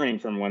over, turning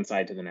from one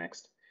side to the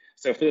next.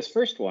 So for this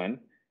first one,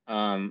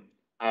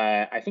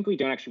 I think we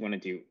don't actually want to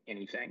do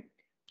anything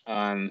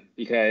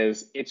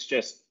because it's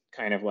just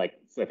kind of like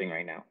flipping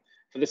right now.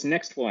 For this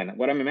next one,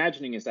 what I'm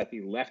imagining is that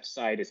the left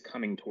side is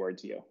coming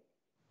towards you.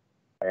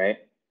 All right,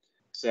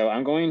 so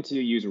I'm going to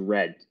use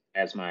red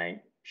as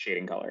my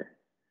shading color.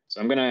 So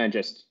I'm gonna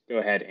just go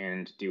ahead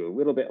and do a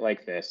little bit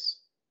like this.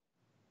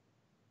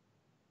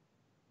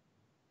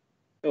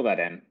 Fill that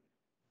in.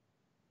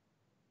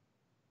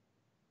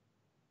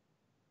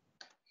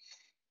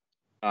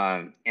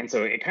 And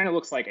so it kind of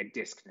looks like a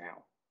disc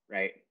now,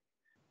 right?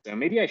 So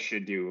maybe I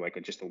should do like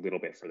just a little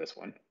bit for this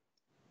one.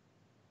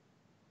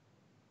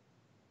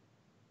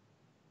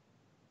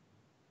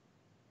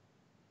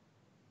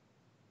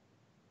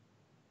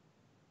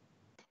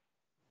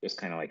 Just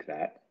kind of like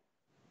that.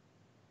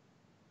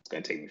 It's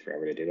gonna take me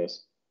forever to do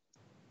this.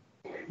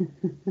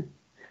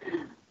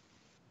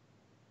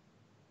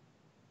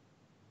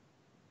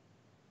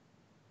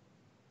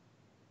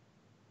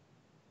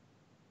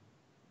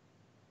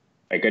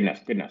 All right, good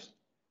enough, good enough.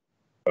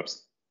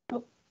 Whoops. Oh.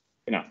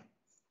 Good enough.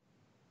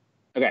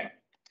 Okay,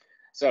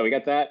 so we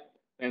got that.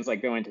 Then it's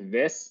like going to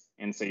this.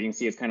 And so you can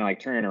see it's kind of like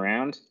turning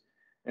around.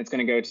 And it's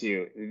going to go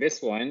to this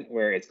one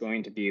where it's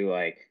going to be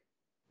like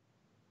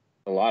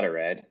a lot of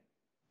red,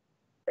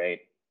 right?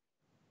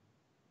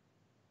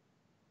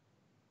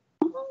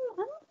 I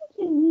don't think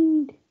you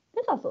need.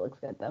 This also looks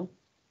good though.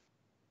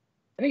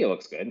 I think it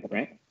looks good,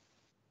 right?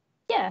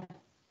 Yeah,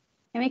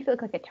 it makes it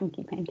look like a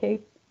chunky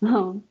pancake.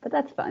 But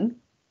that's fun.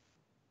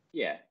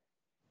 Yeah.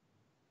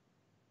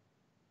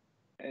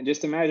 And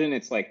just imagine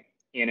it's like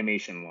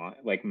animation,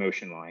 like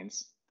motion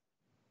lines.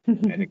 I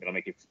think it'll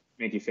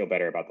make you feel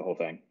better about the whole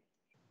thing.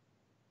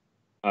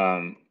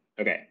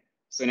 Okay,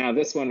 so now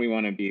this one we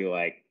want to be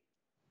like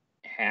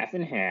half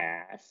and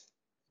half.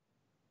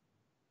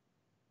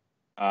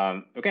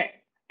 Okay,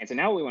 and so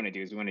now what we want to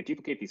do is we want to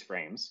duplicate these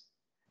frames.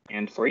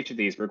 And for each of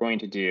these, we're going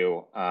to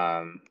do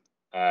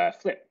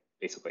flip,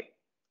 basically.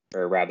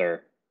 Or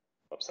rather,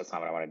 oops, that's not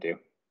what I want to do.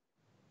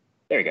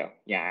 There we go.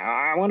 Yeah,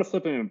 I want to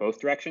flip them in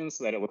both directions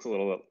so that it looks a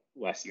little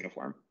less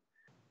uniform.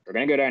 We're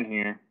going to go down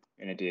here.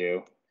 We're going to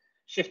do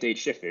Shift H,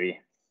 Shift V.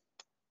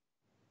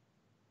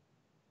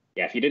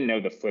 Yeah, if you didn't know,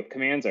 the flip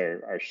commands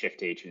are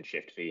Shift H and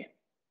Shift V.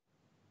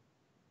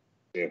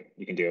 So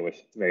you can do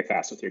it very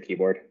fast with your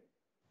keyboard.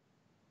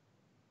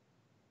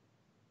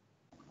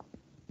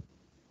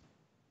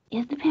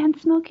 Is the pan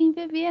smoking,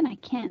 Vivian? I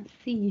can't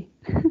see.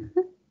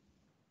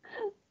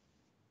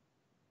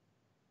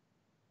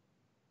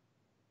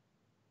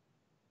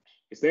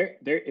 Is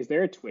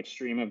there a Twitch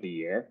stream of the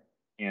year?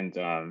 And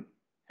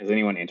has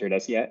anyone entered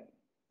us yet?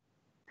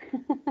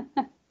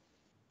 And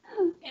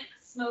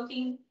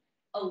smoking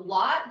a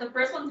lot. The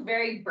first one's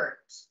very burnt.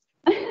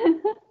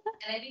 And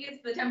I think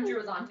it's the temperature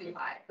was on too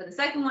high. But the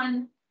second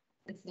one,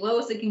 it's the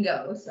lowest it can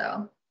go.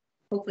 So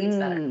hopefully it's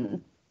better.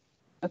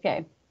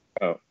 Okay.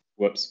 Oh,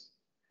 whoops.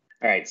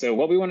 All right, so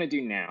what we want to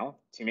do now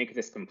to make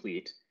this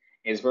complete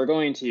is we're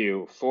going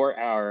to, for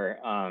our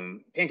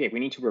pancake, we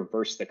need to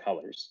reverse the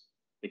colors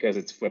because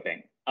it's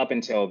flipping up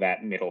until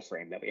that middle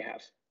frame that we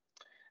have.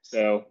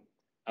 So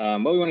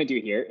what we want to do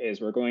here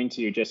is we're going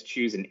to just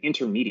choose an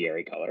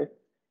intermediary color,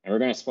 and we're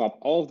going to swap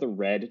all of the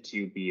red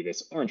to be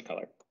this orange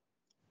color.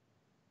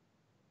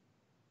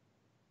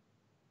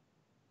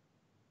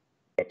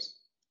 Oops.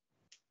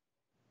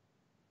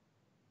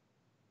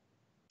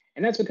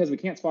 And that's because we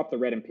can't swap the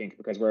red and pink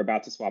because we're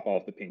about to swap all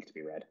of the pink to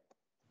be red.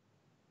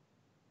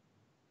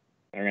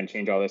 And we're going to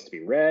change all this to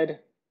be red.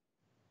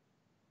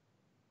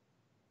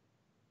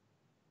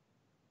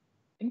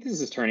 I think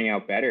this is turning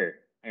out better.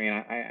 I mean,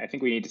 I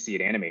think we need to see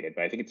it animated,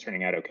 but I think it's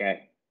turning out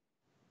okay.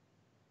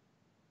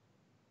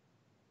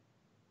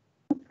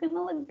 It's going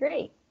to look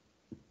great.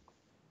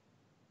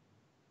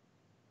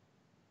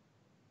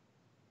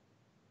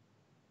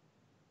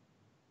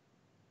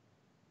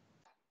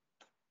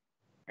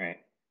 All right.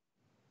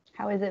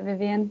 How is it,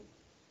 Vivian?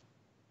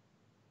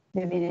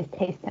 Vivian is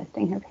taste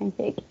testing her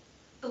pancake.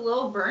 It's a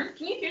little burnt.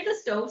 Can you hear the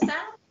stove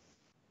sound?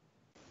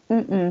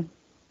 Mm-mm.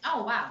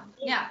 Oh, wow.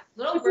 Yeah,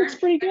 little This burnt. looks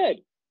pretty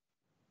good.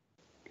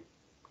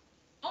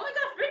 Oh my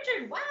gosh,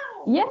 Richard, wow.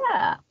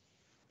 Yeah.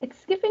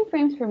 It's skipping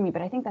frames for me,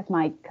 but I think that's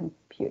my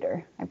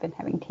computer. I've been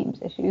having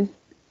Teams issues.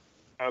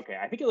 Okay,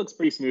 I think it looks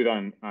pretty smooth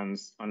on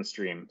the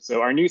stream.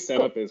 So our new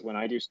setup is when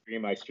I do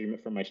stream, I stream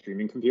it from my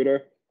streaming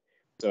computer.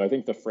 So I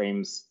think the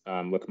frames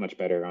look much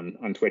better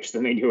on Twitch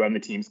than they do on the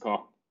Teams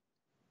call.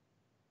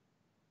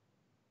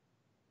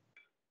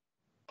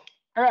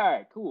 All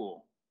right,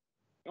 cool.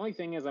 The only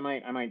thing is I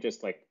might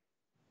just like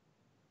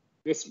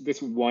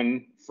this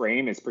one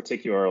frame is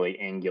particularly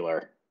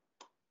angular.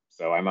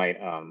 So I might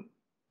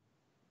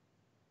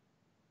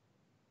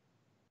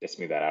just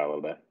smooth that out a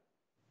little bit.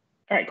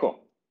 All right, cool.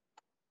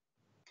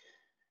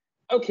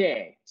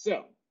 Okay,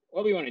 so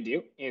what we want to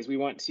do is we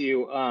want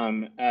to,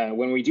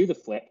 when we do the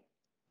flip,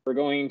 we're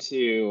going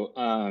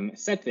to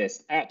set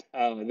this at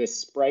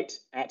this sprite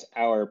at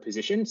our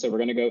position. So we're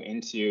going to go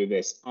into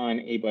this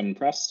on a button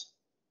pressed.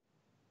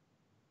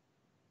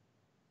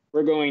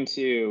 We're going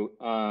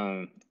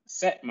to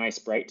set my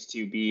sprite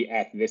to be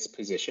at this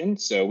position.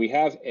 So we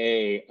have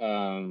a,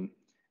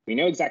 we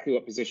know exactly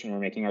what position we're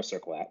making our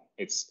circle at.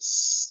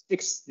 It's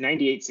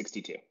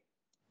 9862.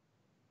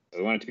 So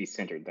we want it to be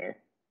centered there.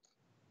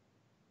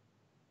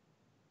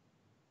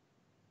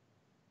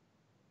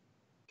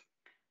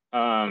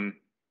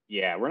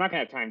 Yeah, we're not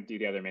gonna have time to do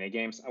the other mini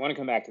games. I want to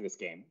come back to this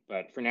game,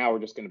 but for now,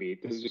 this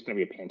is just gonna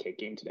be a pancake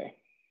game today.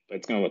 But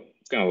it's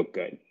gonna look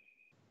good.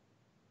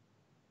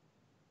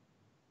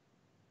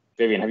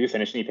 Vivian, have you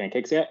finished any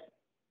pancakes yet?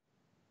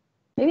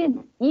 Maybe it's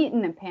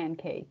eaten a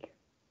pancake.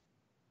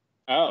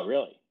 Oh,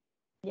 really?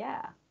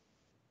 Yeah.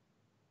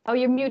 Oh,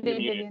 you're muted,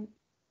 Vivian.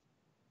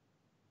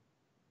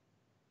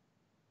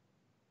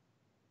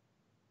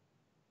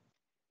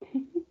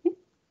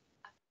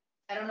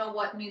 I don't know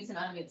what mutes and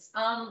unmutes.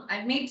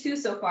 I've made 2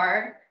 so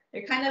far.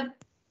 They're kind of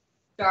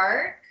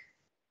dark.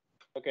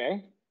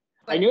 Okay.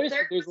 I noticed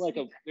that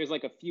there's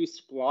like a few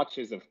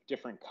splotches of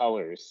different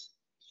colors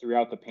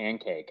throughout the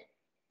pancake.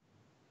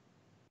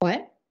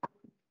 What?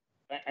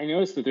 I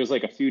noticed that there's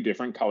like a few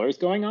different colors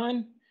going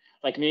on.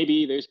 Like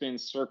maybe there's been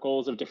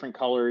circles of different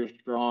colors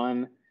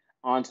drawn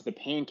onto the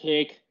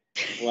pancake.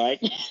 Like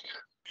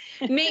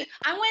I want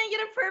to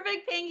get a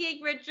perfect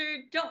pancake,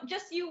 Richard. Don't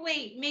just you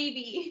wait,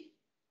 maybe.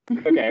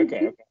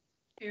 Okay.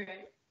 You're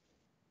right.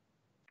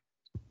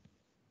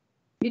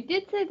 You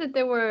did say that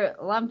there were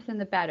lumps in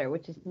the batter,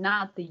 which is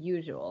not the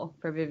usual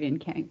for Vivian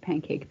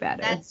pancake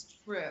batter. That's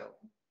true.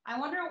 I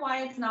wonder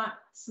why it's not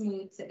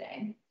smooth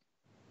today.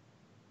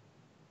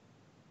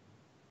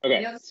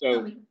 Okay,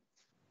 so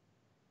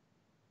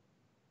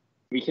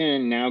we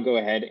can now go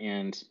ahead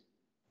and,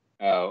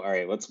 all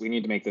right, we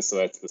need to make this so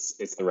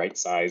it's the right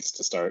size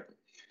to start.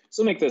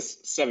 So we'll make this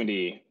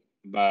 70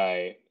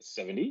 by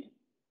 70.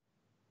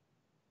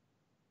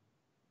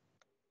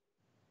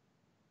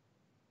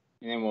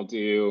 And then we'll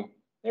do,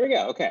 there we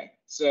go, okay.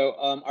 So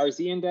our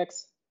Z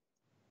index,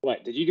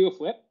 what, did you do a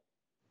flip?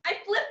 I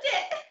flipped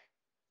it.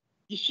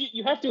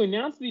 You have to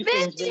announce these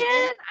things. Vivian,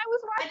 I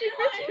was I watching didn't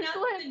want to Vivian announce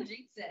flip. and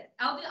jinx it.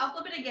 I'll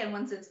flip it again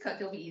once it's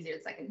cooked. It'll be easier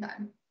the second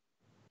time.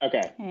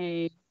 Okay.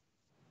 Hey.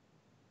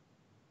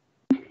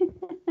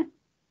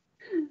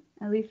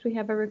 At least we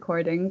have a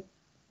recording.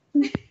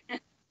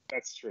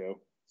 That's true.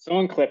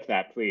 Someone clip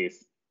that,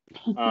 please.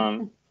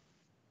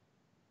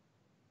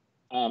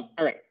 All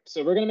right,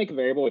 so we're going to make a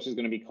variable which is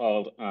going to be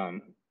called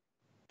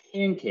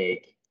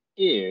pancake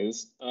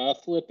is a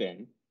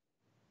flippin'.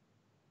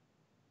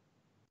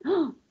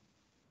 Vivian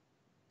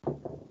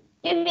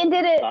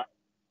did it.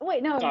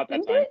 Wait, no, Stop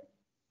didn't that do it?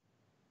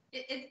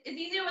 It's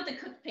easier with the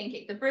cooked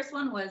pancake. The first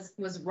one was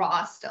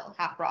raw still,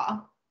 half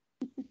raw.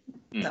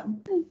 So.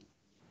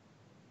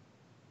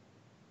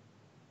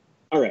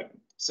 All right,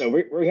 so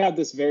we have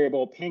this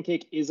variable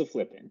pancake is a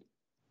flippin'.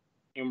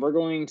 And we're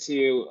going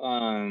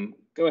to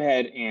go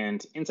ahead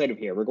and inside of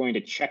here, we're going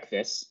to check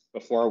this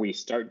before we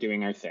start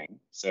doing our thing.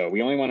 So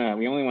we only want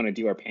to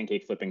do our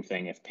pancake flipping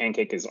thing if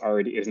pancake is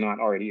not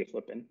already a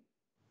flippin'.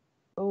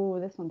 Oh,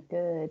 this one's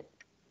good.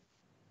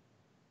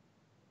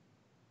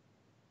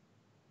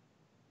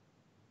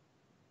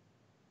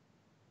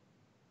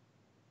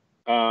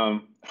 Oh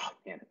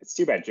man, it's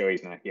too bad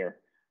Joey's not here.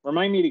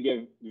 Remind me to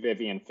give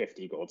Vivian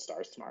 50 gold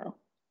stars tomorrow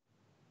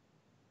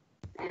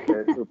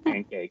for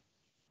pancake.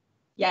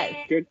 Yes.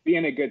 Good,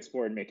 being a good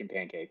sport and making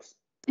pancakes.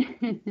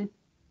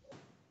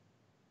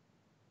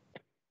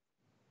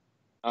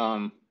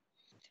 All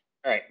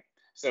right,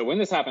 so when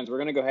this happens, we're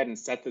going to go ahead and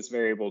set this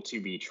variable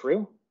to be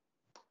true.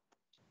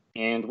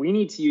 And we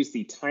need to use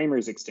the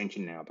timers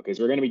extension now because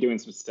we're going to be doing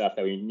some stuff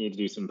that we need to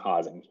do some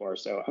pausing for.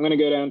 So I'm going to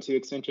go down to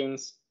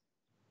extensions.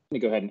 I'm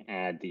going to go ahead and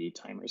add the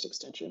timers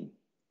extension.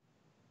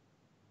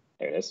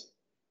 There it is.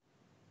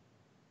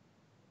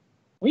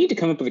 We need to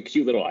come up with a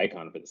cute little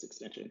icon for this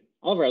extension.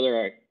 All of our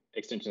other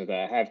extensions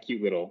that have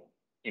cute little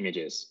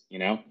images, you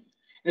know?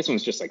 This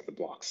one's just like the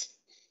blocks.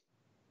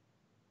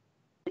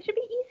 It should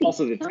be easy.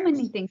 Also the so text.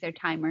 many things are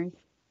timers.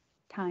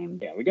 Time.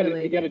 Yeah, we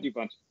gotta do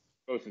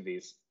both of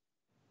these.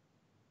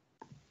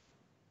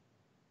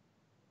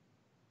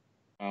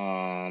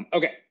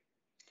 Okay.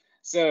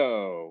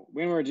 So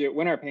when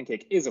our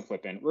pancake is a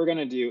flippin', we're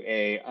gonna do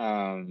a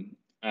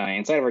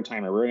inside of our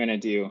timer, we're gonna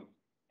do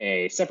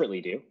a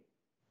separately do.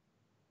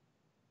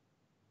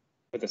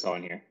 Put this all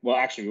in here. Well,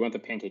 actually, we want the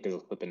pancake as a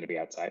flippin' to be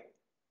outside.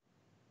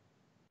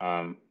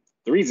 The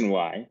reason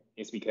why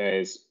is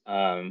because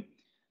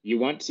you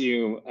want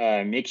to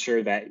make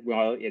sure that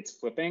while it's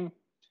flipping,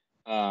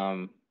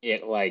 it'll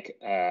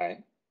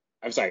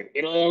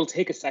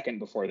take a second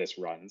before this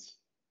runs.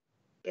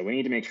 So we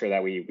need to make sure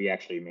that we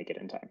actually make it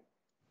in time.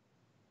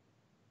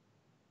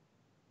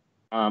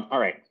 All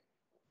right.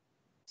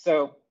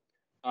 So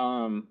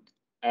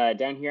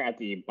down here at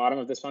the bottom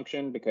of this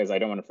function, because I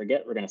don't want to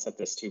forget, we're going to set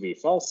this to be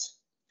false.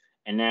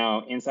 And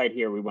now inside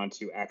here, we want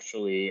to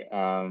actually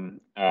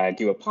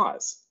do a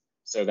pause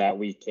so that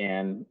we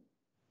can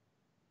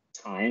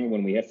time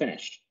when we have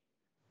finished.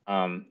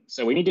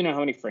 So we need to know how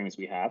many frames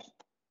we have.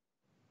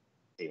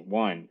 Okay,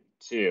 1,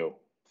 2,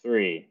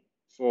 3,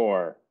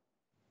 4,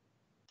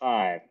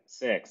 5,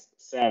 6,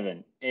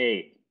 7,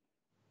 8,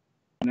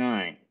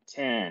 9,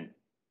 10.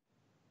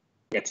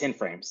 We got 10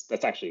 frames.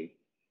 That's actually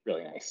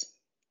really nice.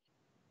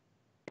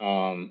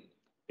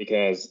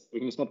 Because we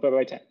can just multiply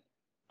by 10.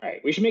 All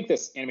right, we should make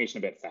this animation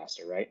a bit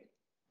faster, right?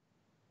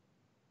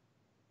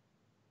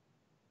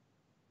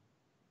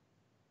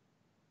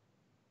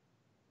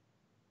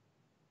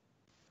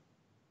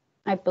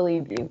 I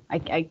believe you.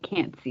 I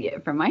can't see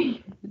it from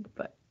my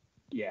but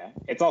Yeah,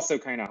 it's also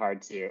kind of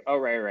hard to. Oh,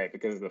 right,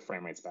 because the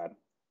frame rate's bad.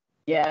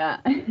 yeah.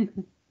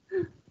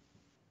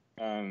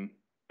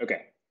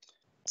 Okay,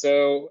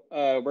 so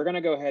we're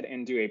gonna go ahead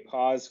and do a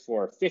pause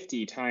for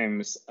 50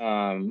 times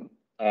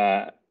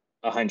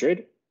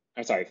 100.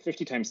 I'm sorry,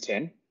 50 times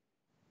 10,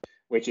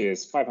 which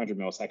is 500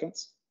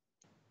 milliseconds.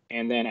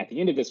 And then at the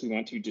end of this, we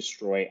want to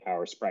destroy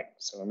our sprite.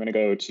 So I'm gonna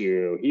go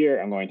to here.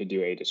 I'm going to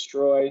do a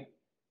destroy.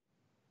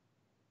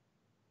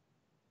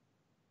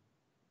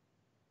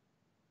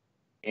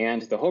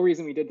 And the whole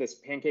reason we did this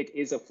pancake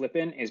is a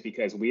flip-in is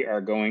because we are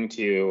going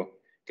to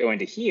go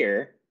into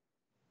here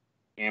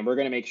and we're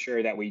going to make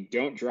sure that we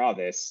don't draw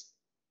this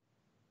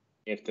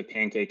if the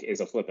pancake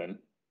is a flip-in.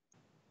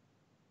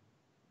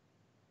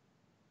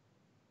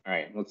 All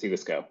right, let's see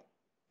this go.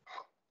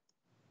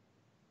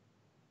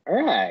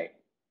 All right.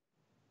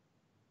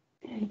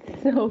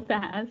 It's so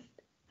fast.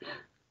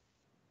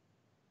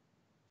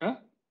 Huh?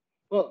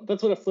 Well,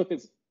 that's what a flip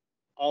is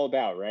all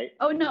about, right?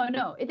 Oh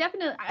no, it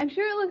definitely. I'm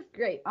sure it looks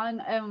great on.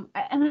 And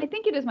I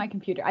think it is my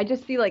computer. I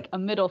just see like a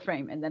middle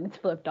frame and then it's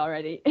flipped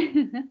already.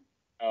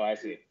 Oh, I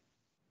see.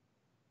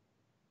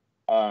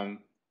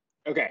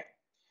 Okay,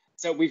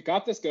 so we've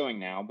got this going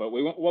now, but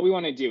what we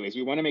want to do is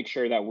we want to make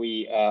sure that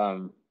we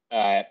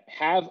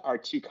have our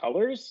two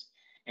colors,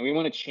 and we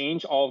want to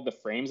change all of the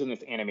frames in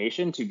this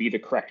animation to be the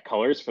correct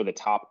colors for the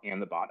top and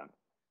the bottom,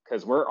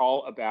 because we're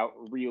all about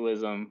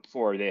realism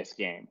for this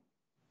game.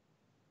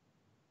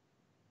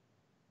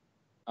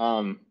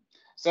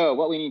 So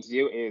what we need to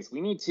do is we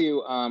need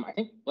to, I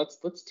think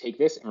let's take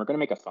this and we're going to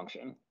make a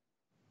function,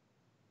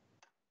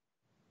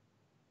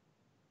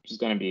 which is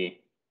going to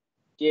be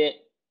get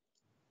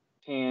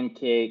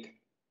pancake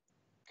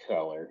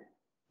color,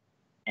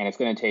 and it's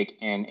going to take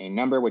in a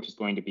number which is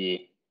going to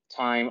be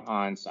time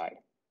on side.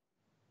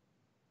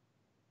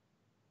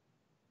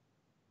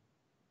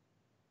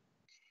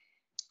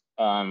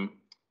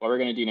 What we're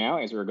going to do now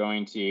is we're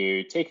going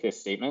to take this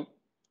statement,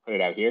 put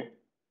it out here.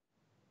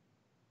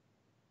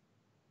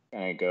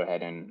 Going to go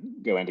ahead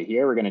and go into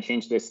here. We're going to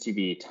change this to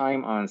be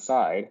time on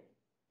side.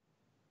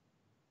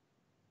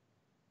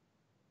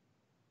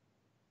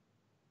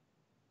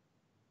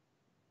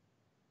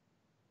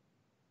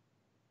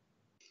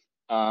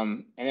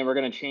 And then we're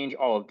going to change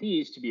all of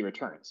these to be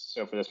returns.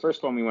 So for this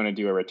first one, we want to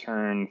do a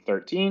return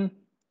 13.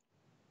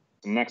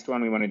 The next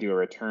one, we want to do a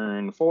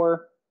return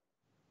 4.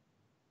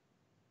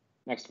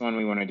 Next one,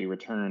 we want to do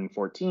return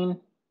 14.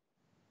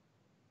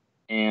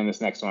 And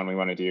this next one, we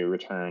want to do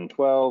return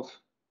 12.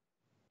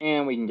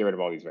 And we can get rid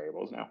of all these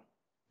variables now.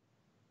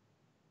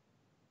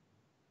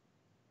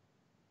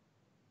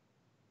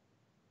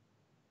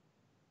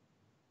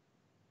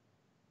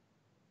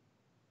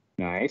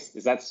 Nice.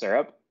 Is that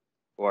syrup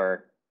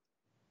or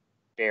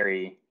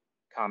berry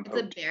compote?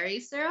 It's a berry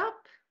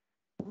syrup.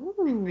 Ooh.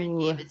 My friend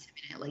gave it to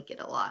me and I like it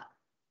a lot.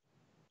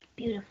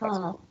 Beautiful.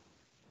 Cool.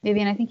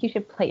 Vivian, I think you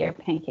should plate your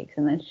pancakes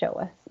and then show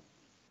us.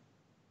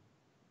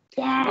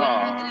 Yeah. What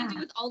am I gonna do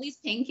with all these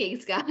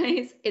pancakes,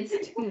 guys?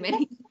 It's too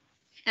many.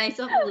 And I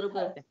still have a little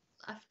bit of berry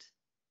left.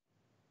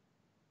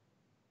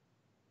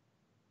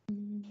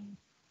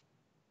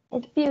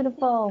 It's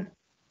beautiful.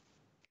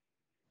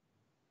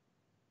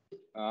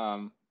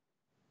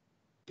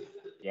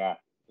 Yeah,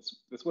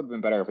 this would have been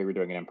better if we were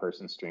doing an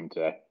in-person stream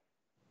today.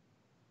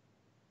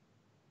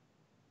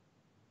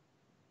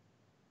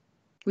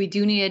 We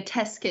do need a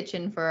test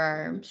kitchen for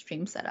our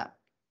stream setup.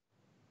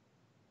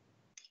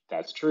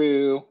 That's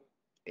true.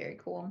 Very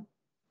cool.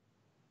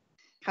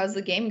 How's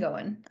the game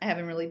going? I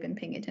haven't really been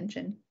paying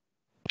attention.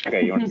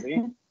 Okay, you want to see?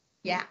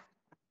 Yeah.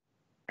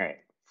 All right,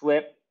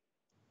 flip,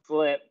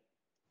 flip,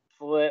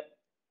 flip,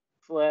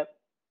 flip.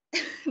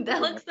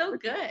 That looks so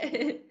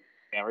good.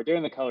 Yeah, we're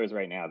doing the colors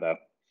right now, though.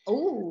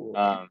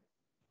 Oh.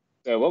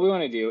 So what we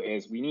want to do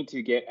is we need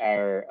to get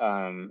our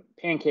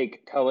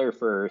pancake color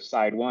for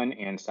side 1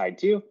 and side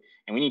 2,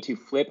 and we need to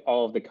flip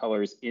all of the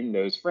colors in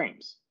those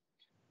frames.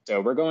 So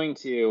we're going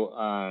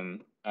to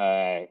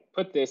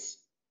put this.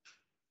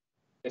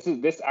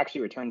 This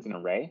actually returns an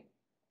array.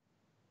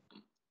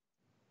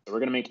 So we're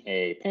going to make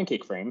a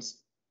pancake frames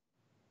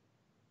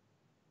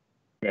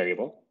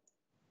variable.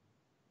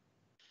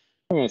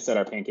 We're going to set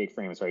our pancake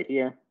frames right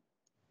here.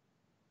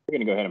 We're going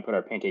to go ahead and put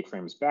our pancake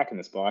frames back in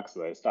this block so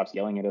that it stops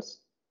yelling at us.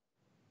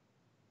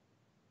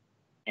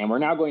 And we're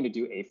now going to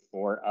do a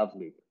for of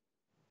loop.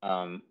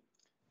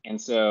 And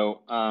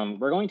so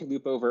we're going to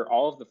loop over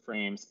all of the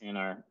frames in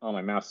our, oh,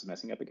 my mouse is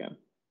messing up again.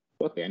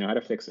 Okay, I know how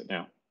to fix it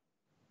now.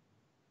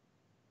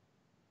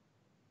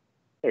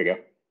 There you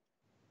go.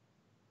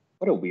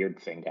 What a weird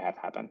thing to have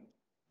happen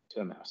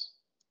to a mouse.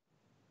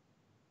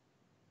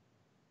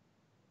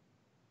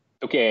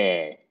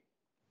 Okay,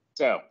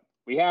 so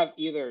we have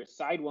either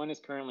side 1 is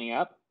currently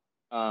up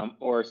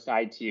or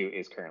side 2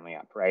 is currently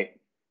up, right?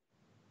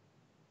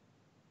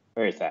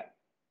 Where is that?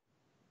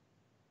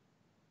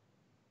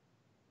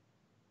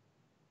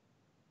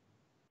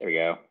 There we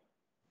go.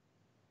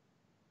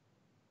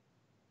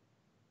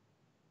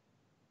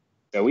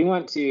 So we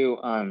want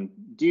to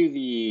do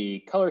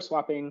the color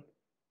swapping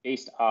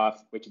based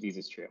off which of these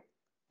is true.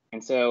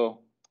 And so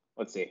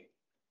let's see.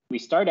 We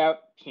start out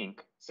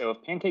pink. So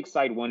if pancake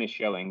side 1 is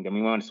showing, then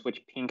we want to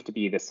switch pink to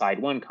be the side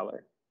 1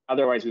 color.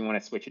 Otherwise, we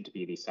want to switch it to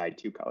be the side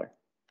 2 color.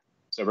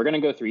 So we're going to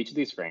go through each of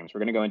these frames. We're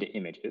going to go into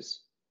images.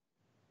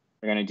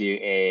 We're going to do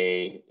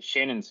a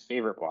Shannon's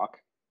favorite block.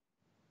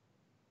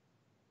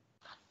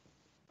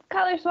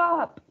 Color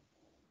swap.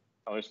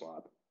 Color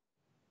swap.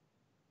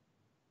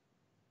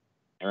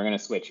 And we're going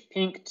to switch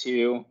pink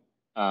to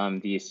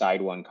the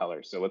side 1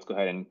 color. So let's go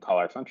ahead and call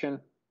our function.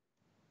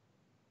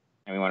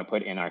 And we want to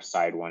put in our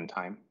side 1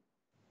 time.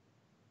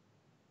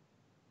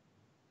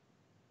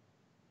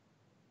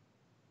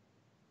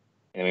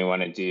 And we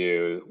want to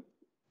do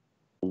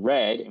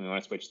red, and we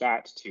want to switch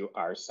that to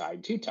our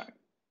side 2 time.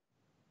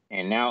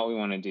 And now what we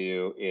want to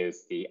do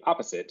is the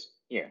opposite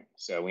here.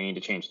 So we need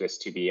to change this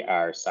to be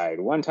our side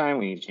 1 time.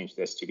 We need to change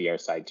this to be our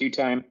side 2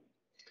 time.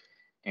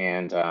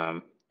 And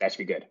that should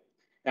be good.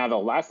 Now, the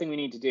last thing we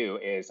need to do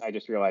is, I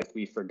just realized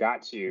we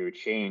forgot to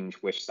change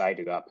which side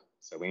is up.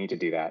 So we need to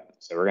do that.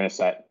 So we're going to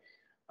set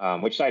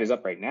which side is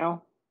up right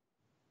now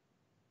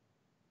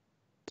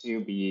to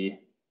be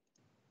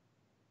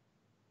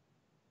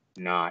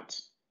not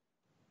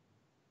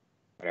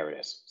whatever it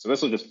is. So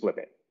this will just flip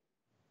it.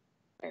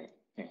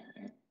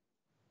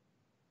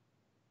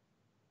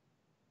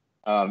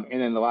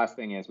 And then the last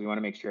thing is we want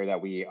to make sure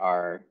that we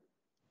are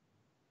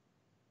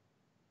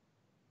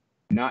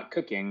not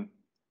cooking.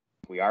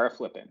 We are a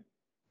flipping.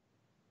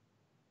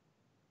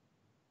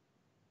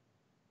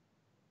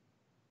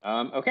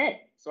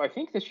 Okay, so I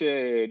think this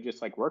should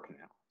just like work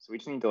now. So we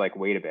just need to like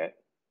wait a bit.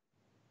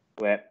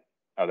 Flip.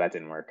 Oh, that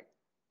didn't work.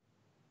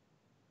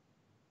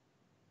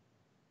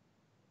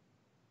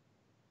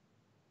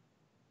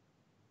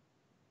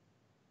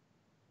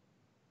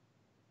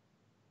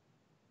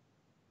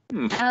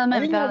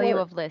 Element value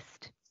of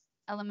list.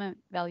 Element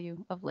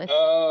value of list.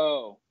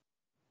 Oh.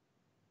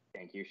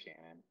 Thank you,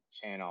 Shannon.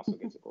 Shannon also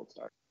gets a gold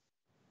star.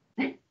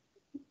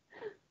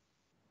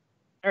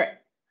 All right.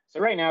 So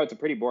right now it's a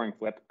pretty boring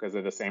flip because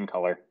they're the same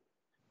color.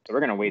 So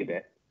we're going to wait a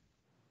bit.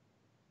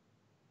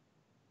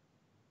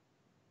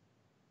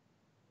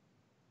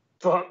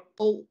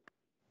 Oh.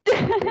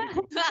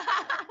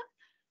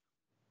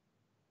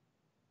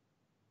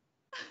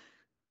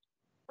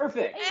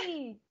 Perfect.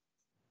 Hey.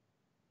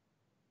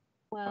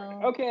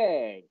 Well.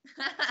 Okay.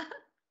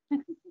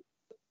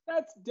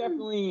 That's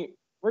definitely,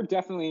 we're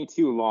definitely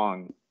too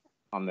long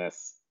on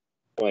this.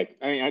 Like,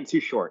 I mean, I'm too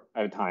short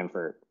at a time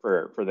for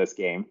this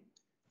game.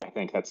 I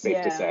think that's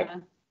safe to say.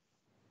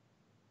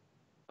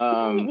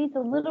 I think it needs a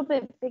little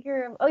bit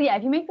bigger. Oh yeah,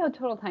 if you make the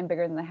total time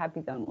bigger, then the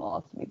happy zone will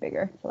also be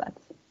bigger. So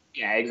that's.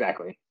 Yeah,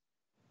 exactly.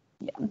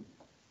 Yeah.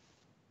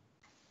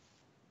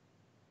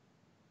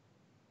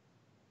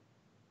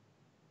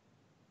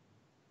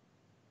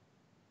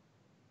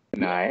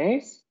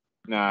 Nice.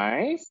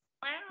 Nice.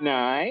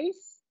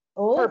 Nice.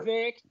 Oh.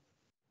 Perfect.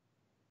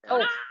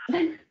 Oh.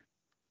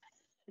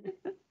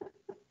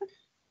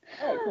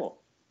 All right,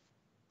 cool.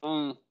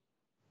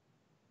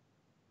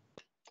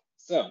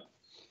 So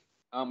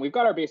we've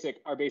got our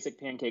basic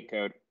pancake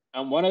code.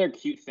 One other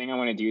cute thing I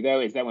want to do though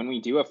is that when we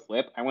do a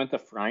flip, I want the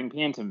frying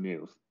pan to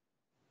move.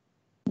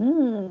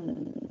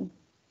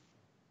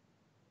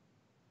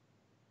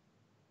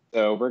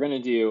 So we're going to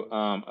do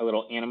a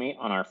little animate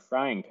on our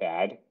frying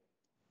pad.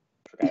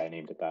 I forgot I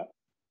named it that.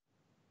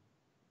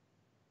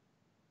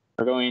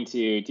 We're going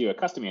to do a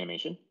custom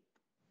animation.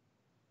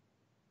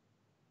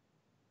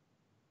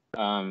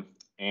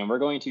 And we're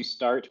going to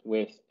start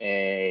with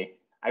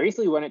I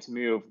basically want it to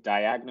move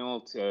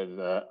diagonal to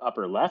the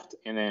upper left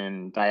and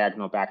then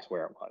diagonal back to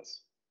where it was.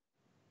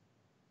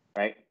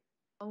 Right?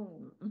 Oh,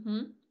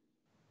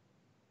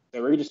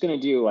 So we're just going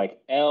to do like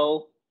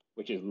L,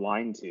 which is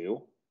line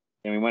 2.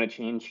 And we want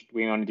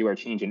to do our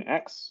change in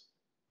X,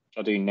 which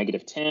I'll do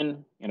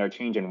 -10, and our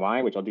change in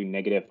Y, which I'll do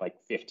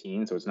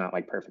 -15. So it's not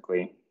like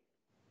perfectly.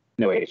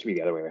 No, wait, it should be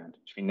the other way around. It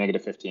should be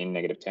 -15,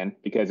 -10,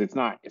 because it's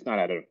not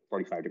at a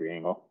 45-degree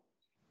angle.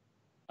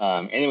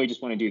 And then we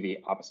just want to do the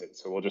opposite.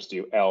 So we'll just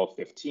do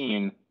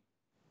L15,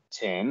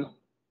 10,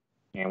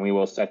 and we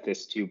will set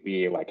this to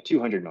be like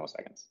 200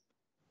 milliseconds.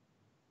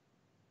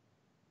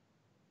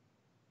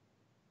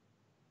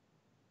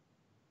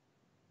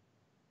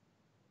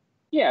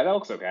 Yeah, that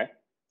looks okay.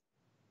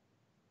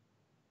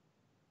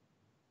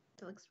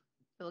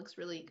 it looks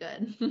really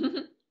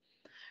good.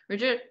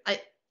 Richard, I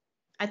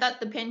thought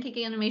the pancake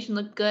animation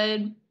looked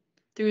good.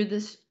 through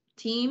the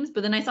teams,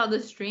 but then I saw the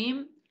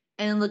stream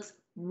and it looks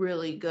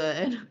really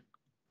good.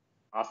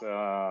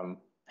 Awesome.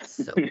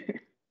 So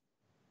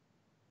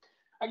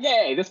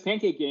Okay, this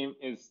pancake game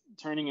is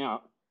turning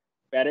out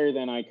better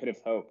than I could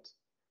have hoped.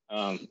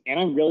 And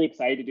I'm really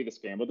excited to do the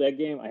scrambled egg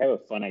game. I have a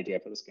fun idea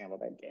for the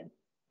scrambled egg game.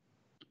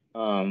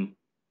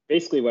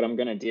 Basically what I'm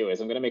gonna do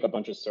is I'm gonna make a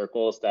bunch of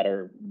circles that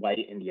are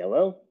white and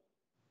yellow,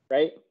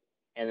 right?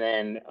 And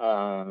then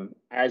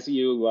as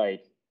you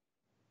like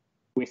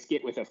whisk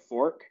it with a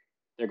fork,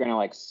 they're gonna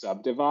like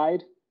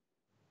subdivide.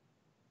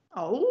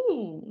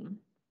 oh,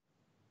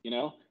 You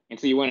know? And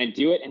so you want to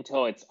do it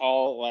until it's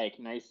all like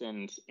nice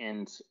and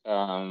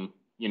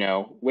you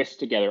know, whisked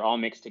together, all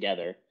mixed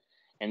together.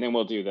 And then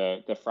we'll do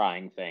the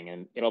frying thing,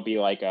 and it'll be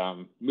like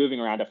moving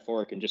around a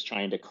fork and just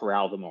trying to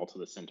corral them all to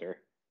the center.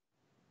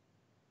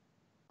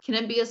 can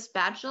it be a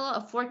spatula?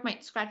 A fork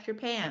might scratch your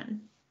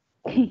pan.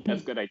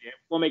 That's a good idea.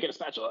 We'll make it a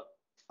spatula.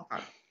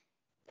 Okay.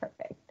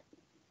 Perfect.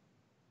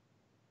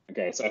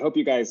 Okay, so I hope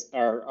you guys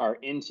are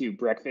into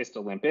Breakfast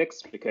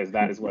Olympics, because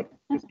that is what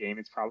this game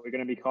is probably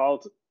going to be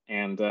called.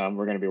 And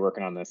we're going to be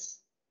working on this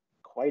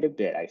quite a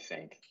bit, I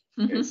think.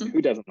 Because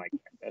who doesn't like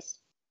breakfast?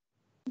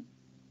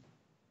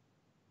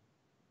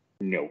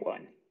 No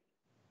one.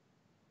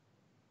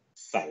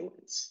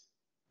 Silence.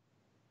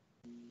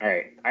 All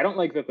right, I don't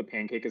like that the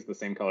pancake is the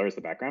same color as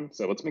the background,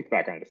 so let's make the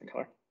background a different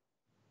color.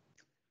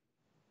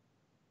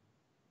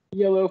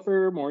 Yellow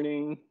for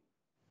morning.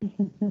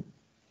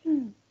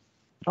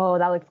 Oh,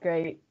 that looks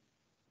great.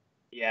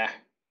 Yeah,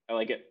 I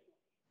like it.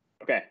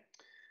 Okay,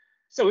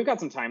 so we've got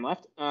some time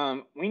left.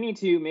 We need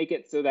to make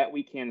it so that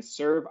we can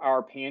serve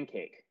our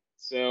pancake.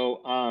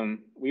 So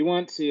we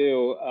want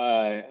to,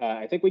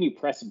 I think when you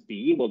press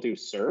B, we'll do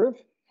serve.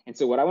 And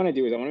so what I want to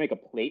do is I want to make a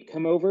plate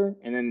come over,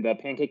 and then the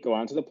pancake go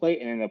onto the plate,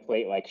 and then the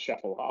plate like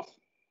shuffle off.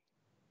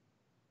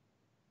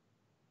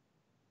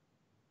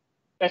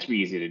 That should be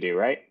easy to do,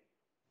 right?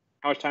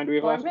 How much time do we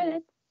have 4 left?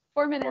 minutes.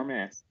 4 minutes. 4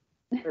 minutes.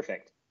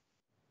 Perfect.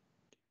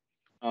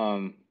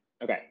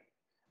 Okay.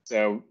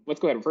 So let's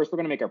go ahead. First, we're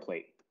going to make our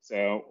plate.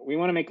 So we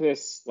want to make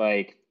this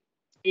like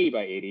 80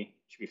 by 80.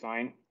 Should be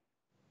fine.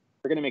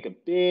 We're going to make a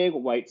big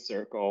white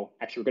circle.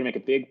 Actually, we're going to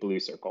make a big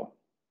blue circle.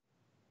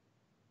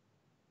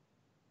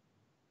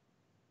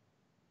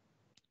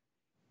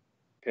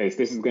 Because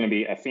this is going to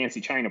be a fancy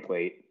china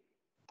plate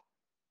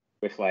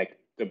with like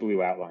the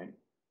blue outline.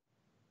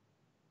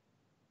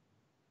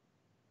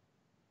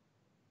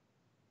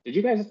 Did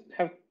you guys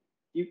have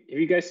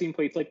you guys seen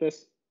plates like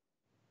this?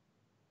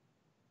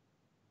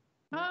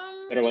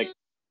 That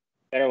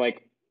are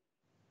like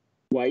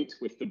white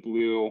with the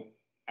blue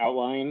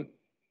outline.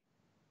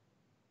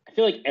 I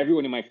feel like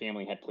everyone in my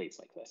family had plates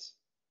like this.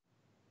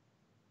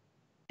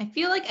 I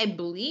feel like I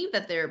believe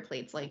that there are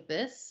plates like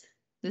this.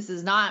 This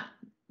does not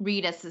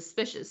read as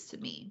suspicious to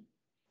me.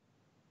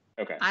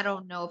 Okay. I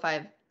don't know if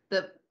I've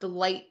the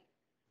light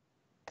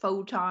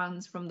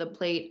photons from the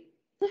plate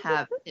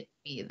have hit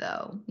me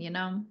though, you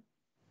know?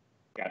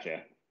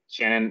 Gotcha.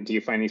 Shannon, do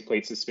you find these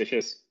plates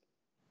suspicious?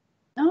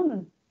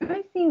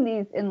 I've seen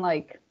these in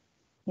like,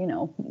 you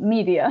know,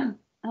 media,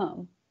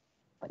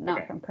 but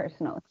not from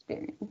personal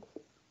experience.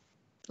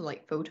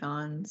 Light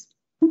photons.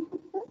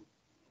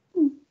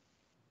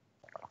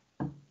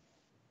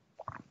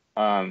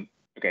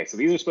 Okay, so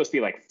these are supposed to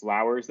be like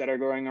flowers that are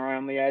going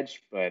around the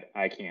edge, but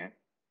I can't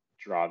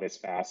draw this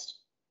fast.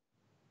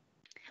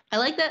 I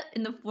like that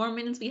in the 4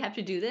 minutes we have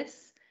to do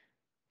this.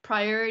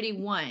 Priority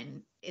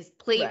 1 is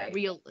plate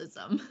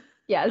realism.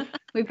 Yes,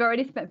 we've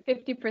already spent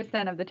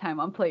 50% of the time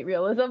on plate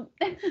realism.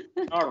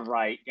 All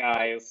right,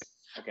 guys.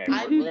 Okay,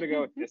 we're gonna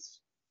go with this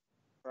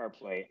for our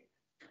plate.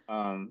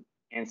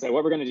 And so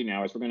what we're gonna do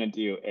now is we're gonna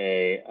do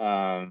a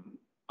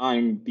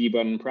on B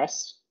button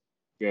pressed.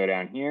 Go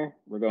down here.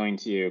 We're going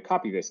to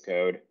copy this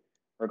code.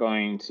 We're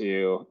going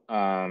to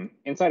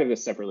inside of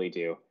this separately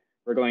do.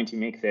 We're going to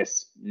make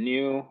this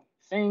new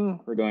thing.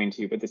 We're going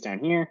to put this down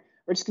here.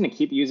 We're just going to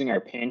keep using our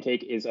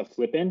pancake is a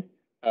flip-in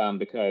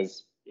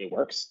because it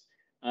works.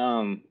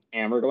 And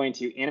we're going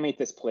to animate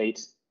this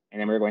plate, and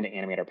then we're going to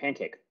animate our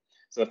pancake.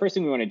 So the first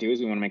thing we want to do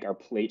is we want to make our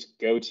plate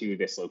go to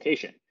this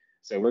location.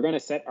 So we're going to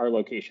set our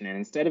location, and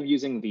instead of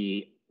using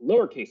the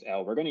lowercase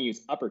l, we're going to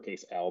use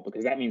uppercase L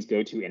because that means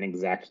go to an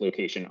exact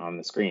location on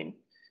the screen.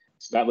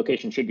 So that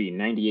location should be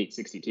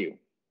 9862.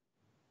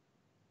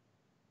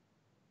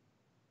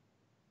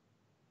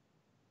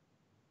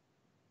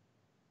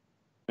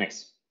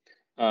 Nice.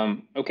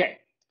 Okay.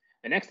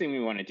 The next thing we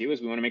want to do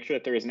is we want to make sure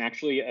that there isn't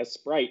actually a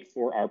sprite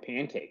for our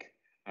pancake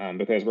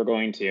because we're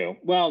going to,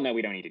 well, no,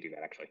 we don't need to do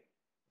that actually.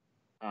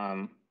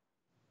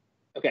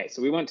 Okay,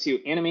 so we want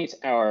to animate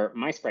our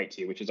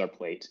MySprite2, which is our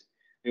plate.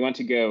 We want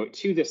to go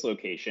to this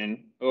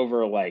location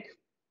over like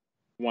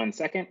 1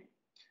 second.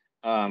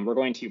 We're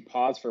going to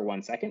pause for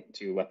 1 second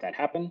to let that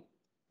happen.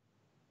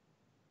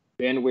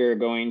 Then we're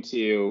going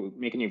to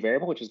make a new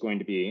variable, which is going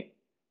to be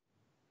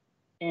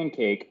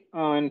pancake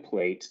on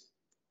plate.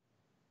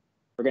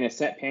 We're going to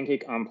set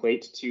pancake on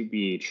plate to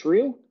be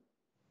true.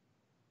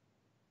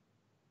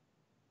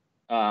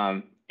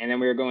 And then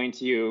we're going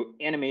to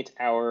animate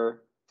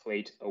our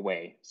plate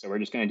away. So we're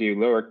just going to do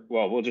lower,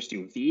 well, we'll just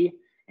do V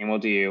and we'll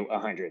do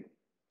 100.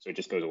 So it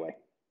just goes away.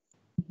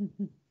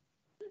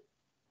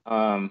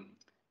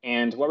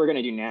 And what we're going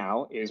to do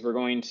now is we're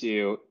going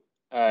to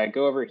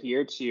go over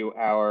here to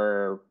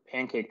our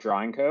pancake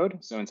drawing code.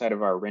 So inside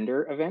of our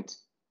render event.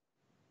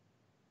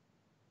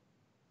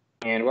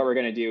 And what we're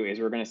going to do is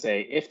we're going to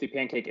say if the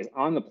pancake is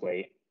on the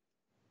plate,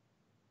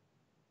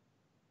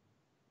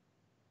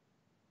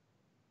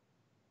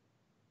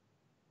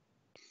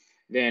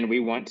 then we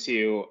want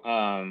to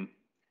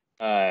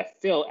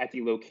fill at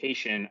the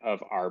location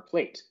of our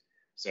plate.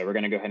 So we're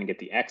going to go ahead and get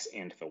the X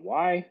and the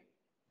Y.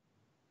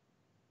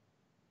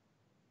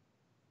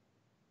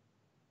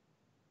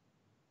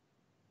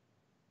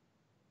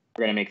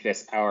 We're going to make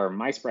this our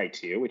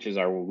MySprite2, which is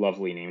our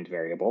lovely named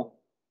variable.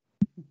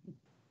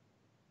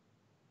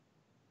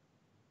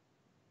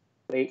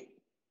 Plate.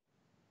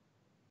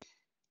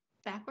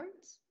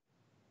 Backwards?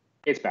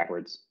 It's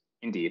backwards,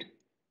 indeed.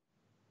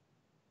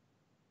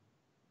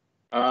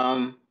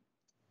 And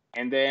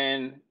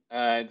then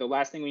the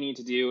last thing we need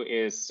to do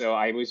is, so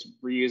I was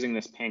reusing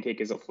this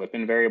pancake as a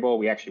flippin variable.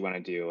 We actually want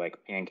to do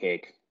like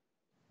pancake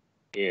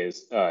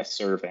is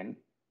servin.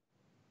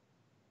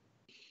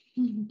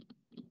 And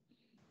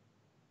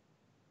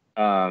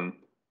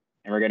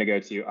we're going to go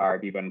to our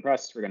B button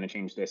pressed. We're going to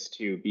change this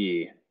to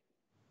be,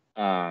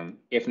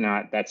 if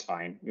not, that's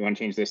fine. We want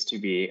to change this to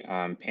be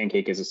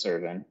pancake is a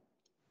servin.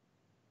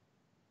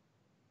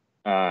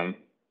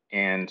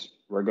 And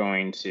we're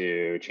going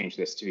to change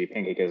this to be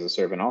pancake as a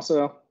servin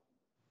also.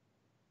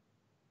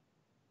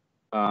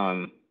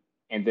 And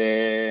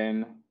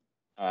then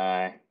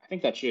I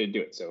think that should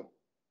do it. So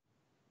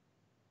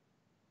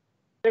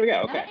there we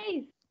go. Okay.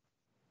 Nice.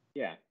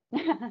 Yeah.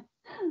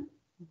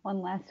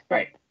 One last script.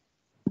 Right.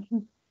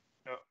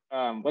 So,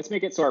 let's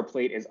make it so our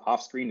plate is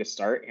off screen to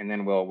start, and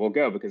then we'll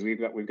go because we've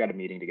got a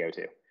meeting to go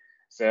to.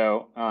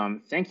 So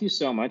thank you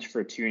so much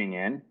for tuning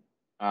in.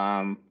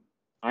 I'm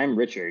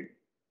Richard,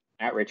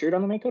 at Richard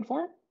on the MakeCode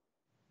forum.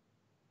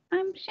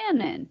 I'm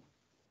Shannon,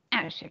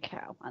 at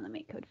Chicago on the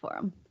MakeCode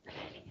forum.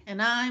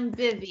 And I'm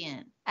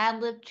Vivian,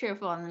 Adlib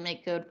Cheerful on the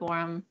MakeCode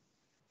forum.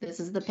 This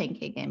is the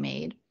pancake I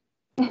made.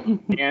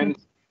 and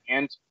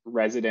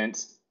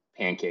resident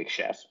pancake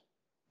chef.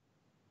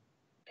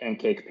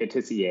 Pancake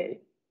patissier.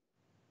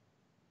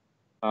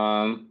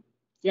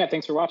 Yeah,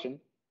 thanks for watching.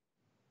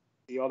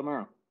 See you all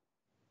tomorrow.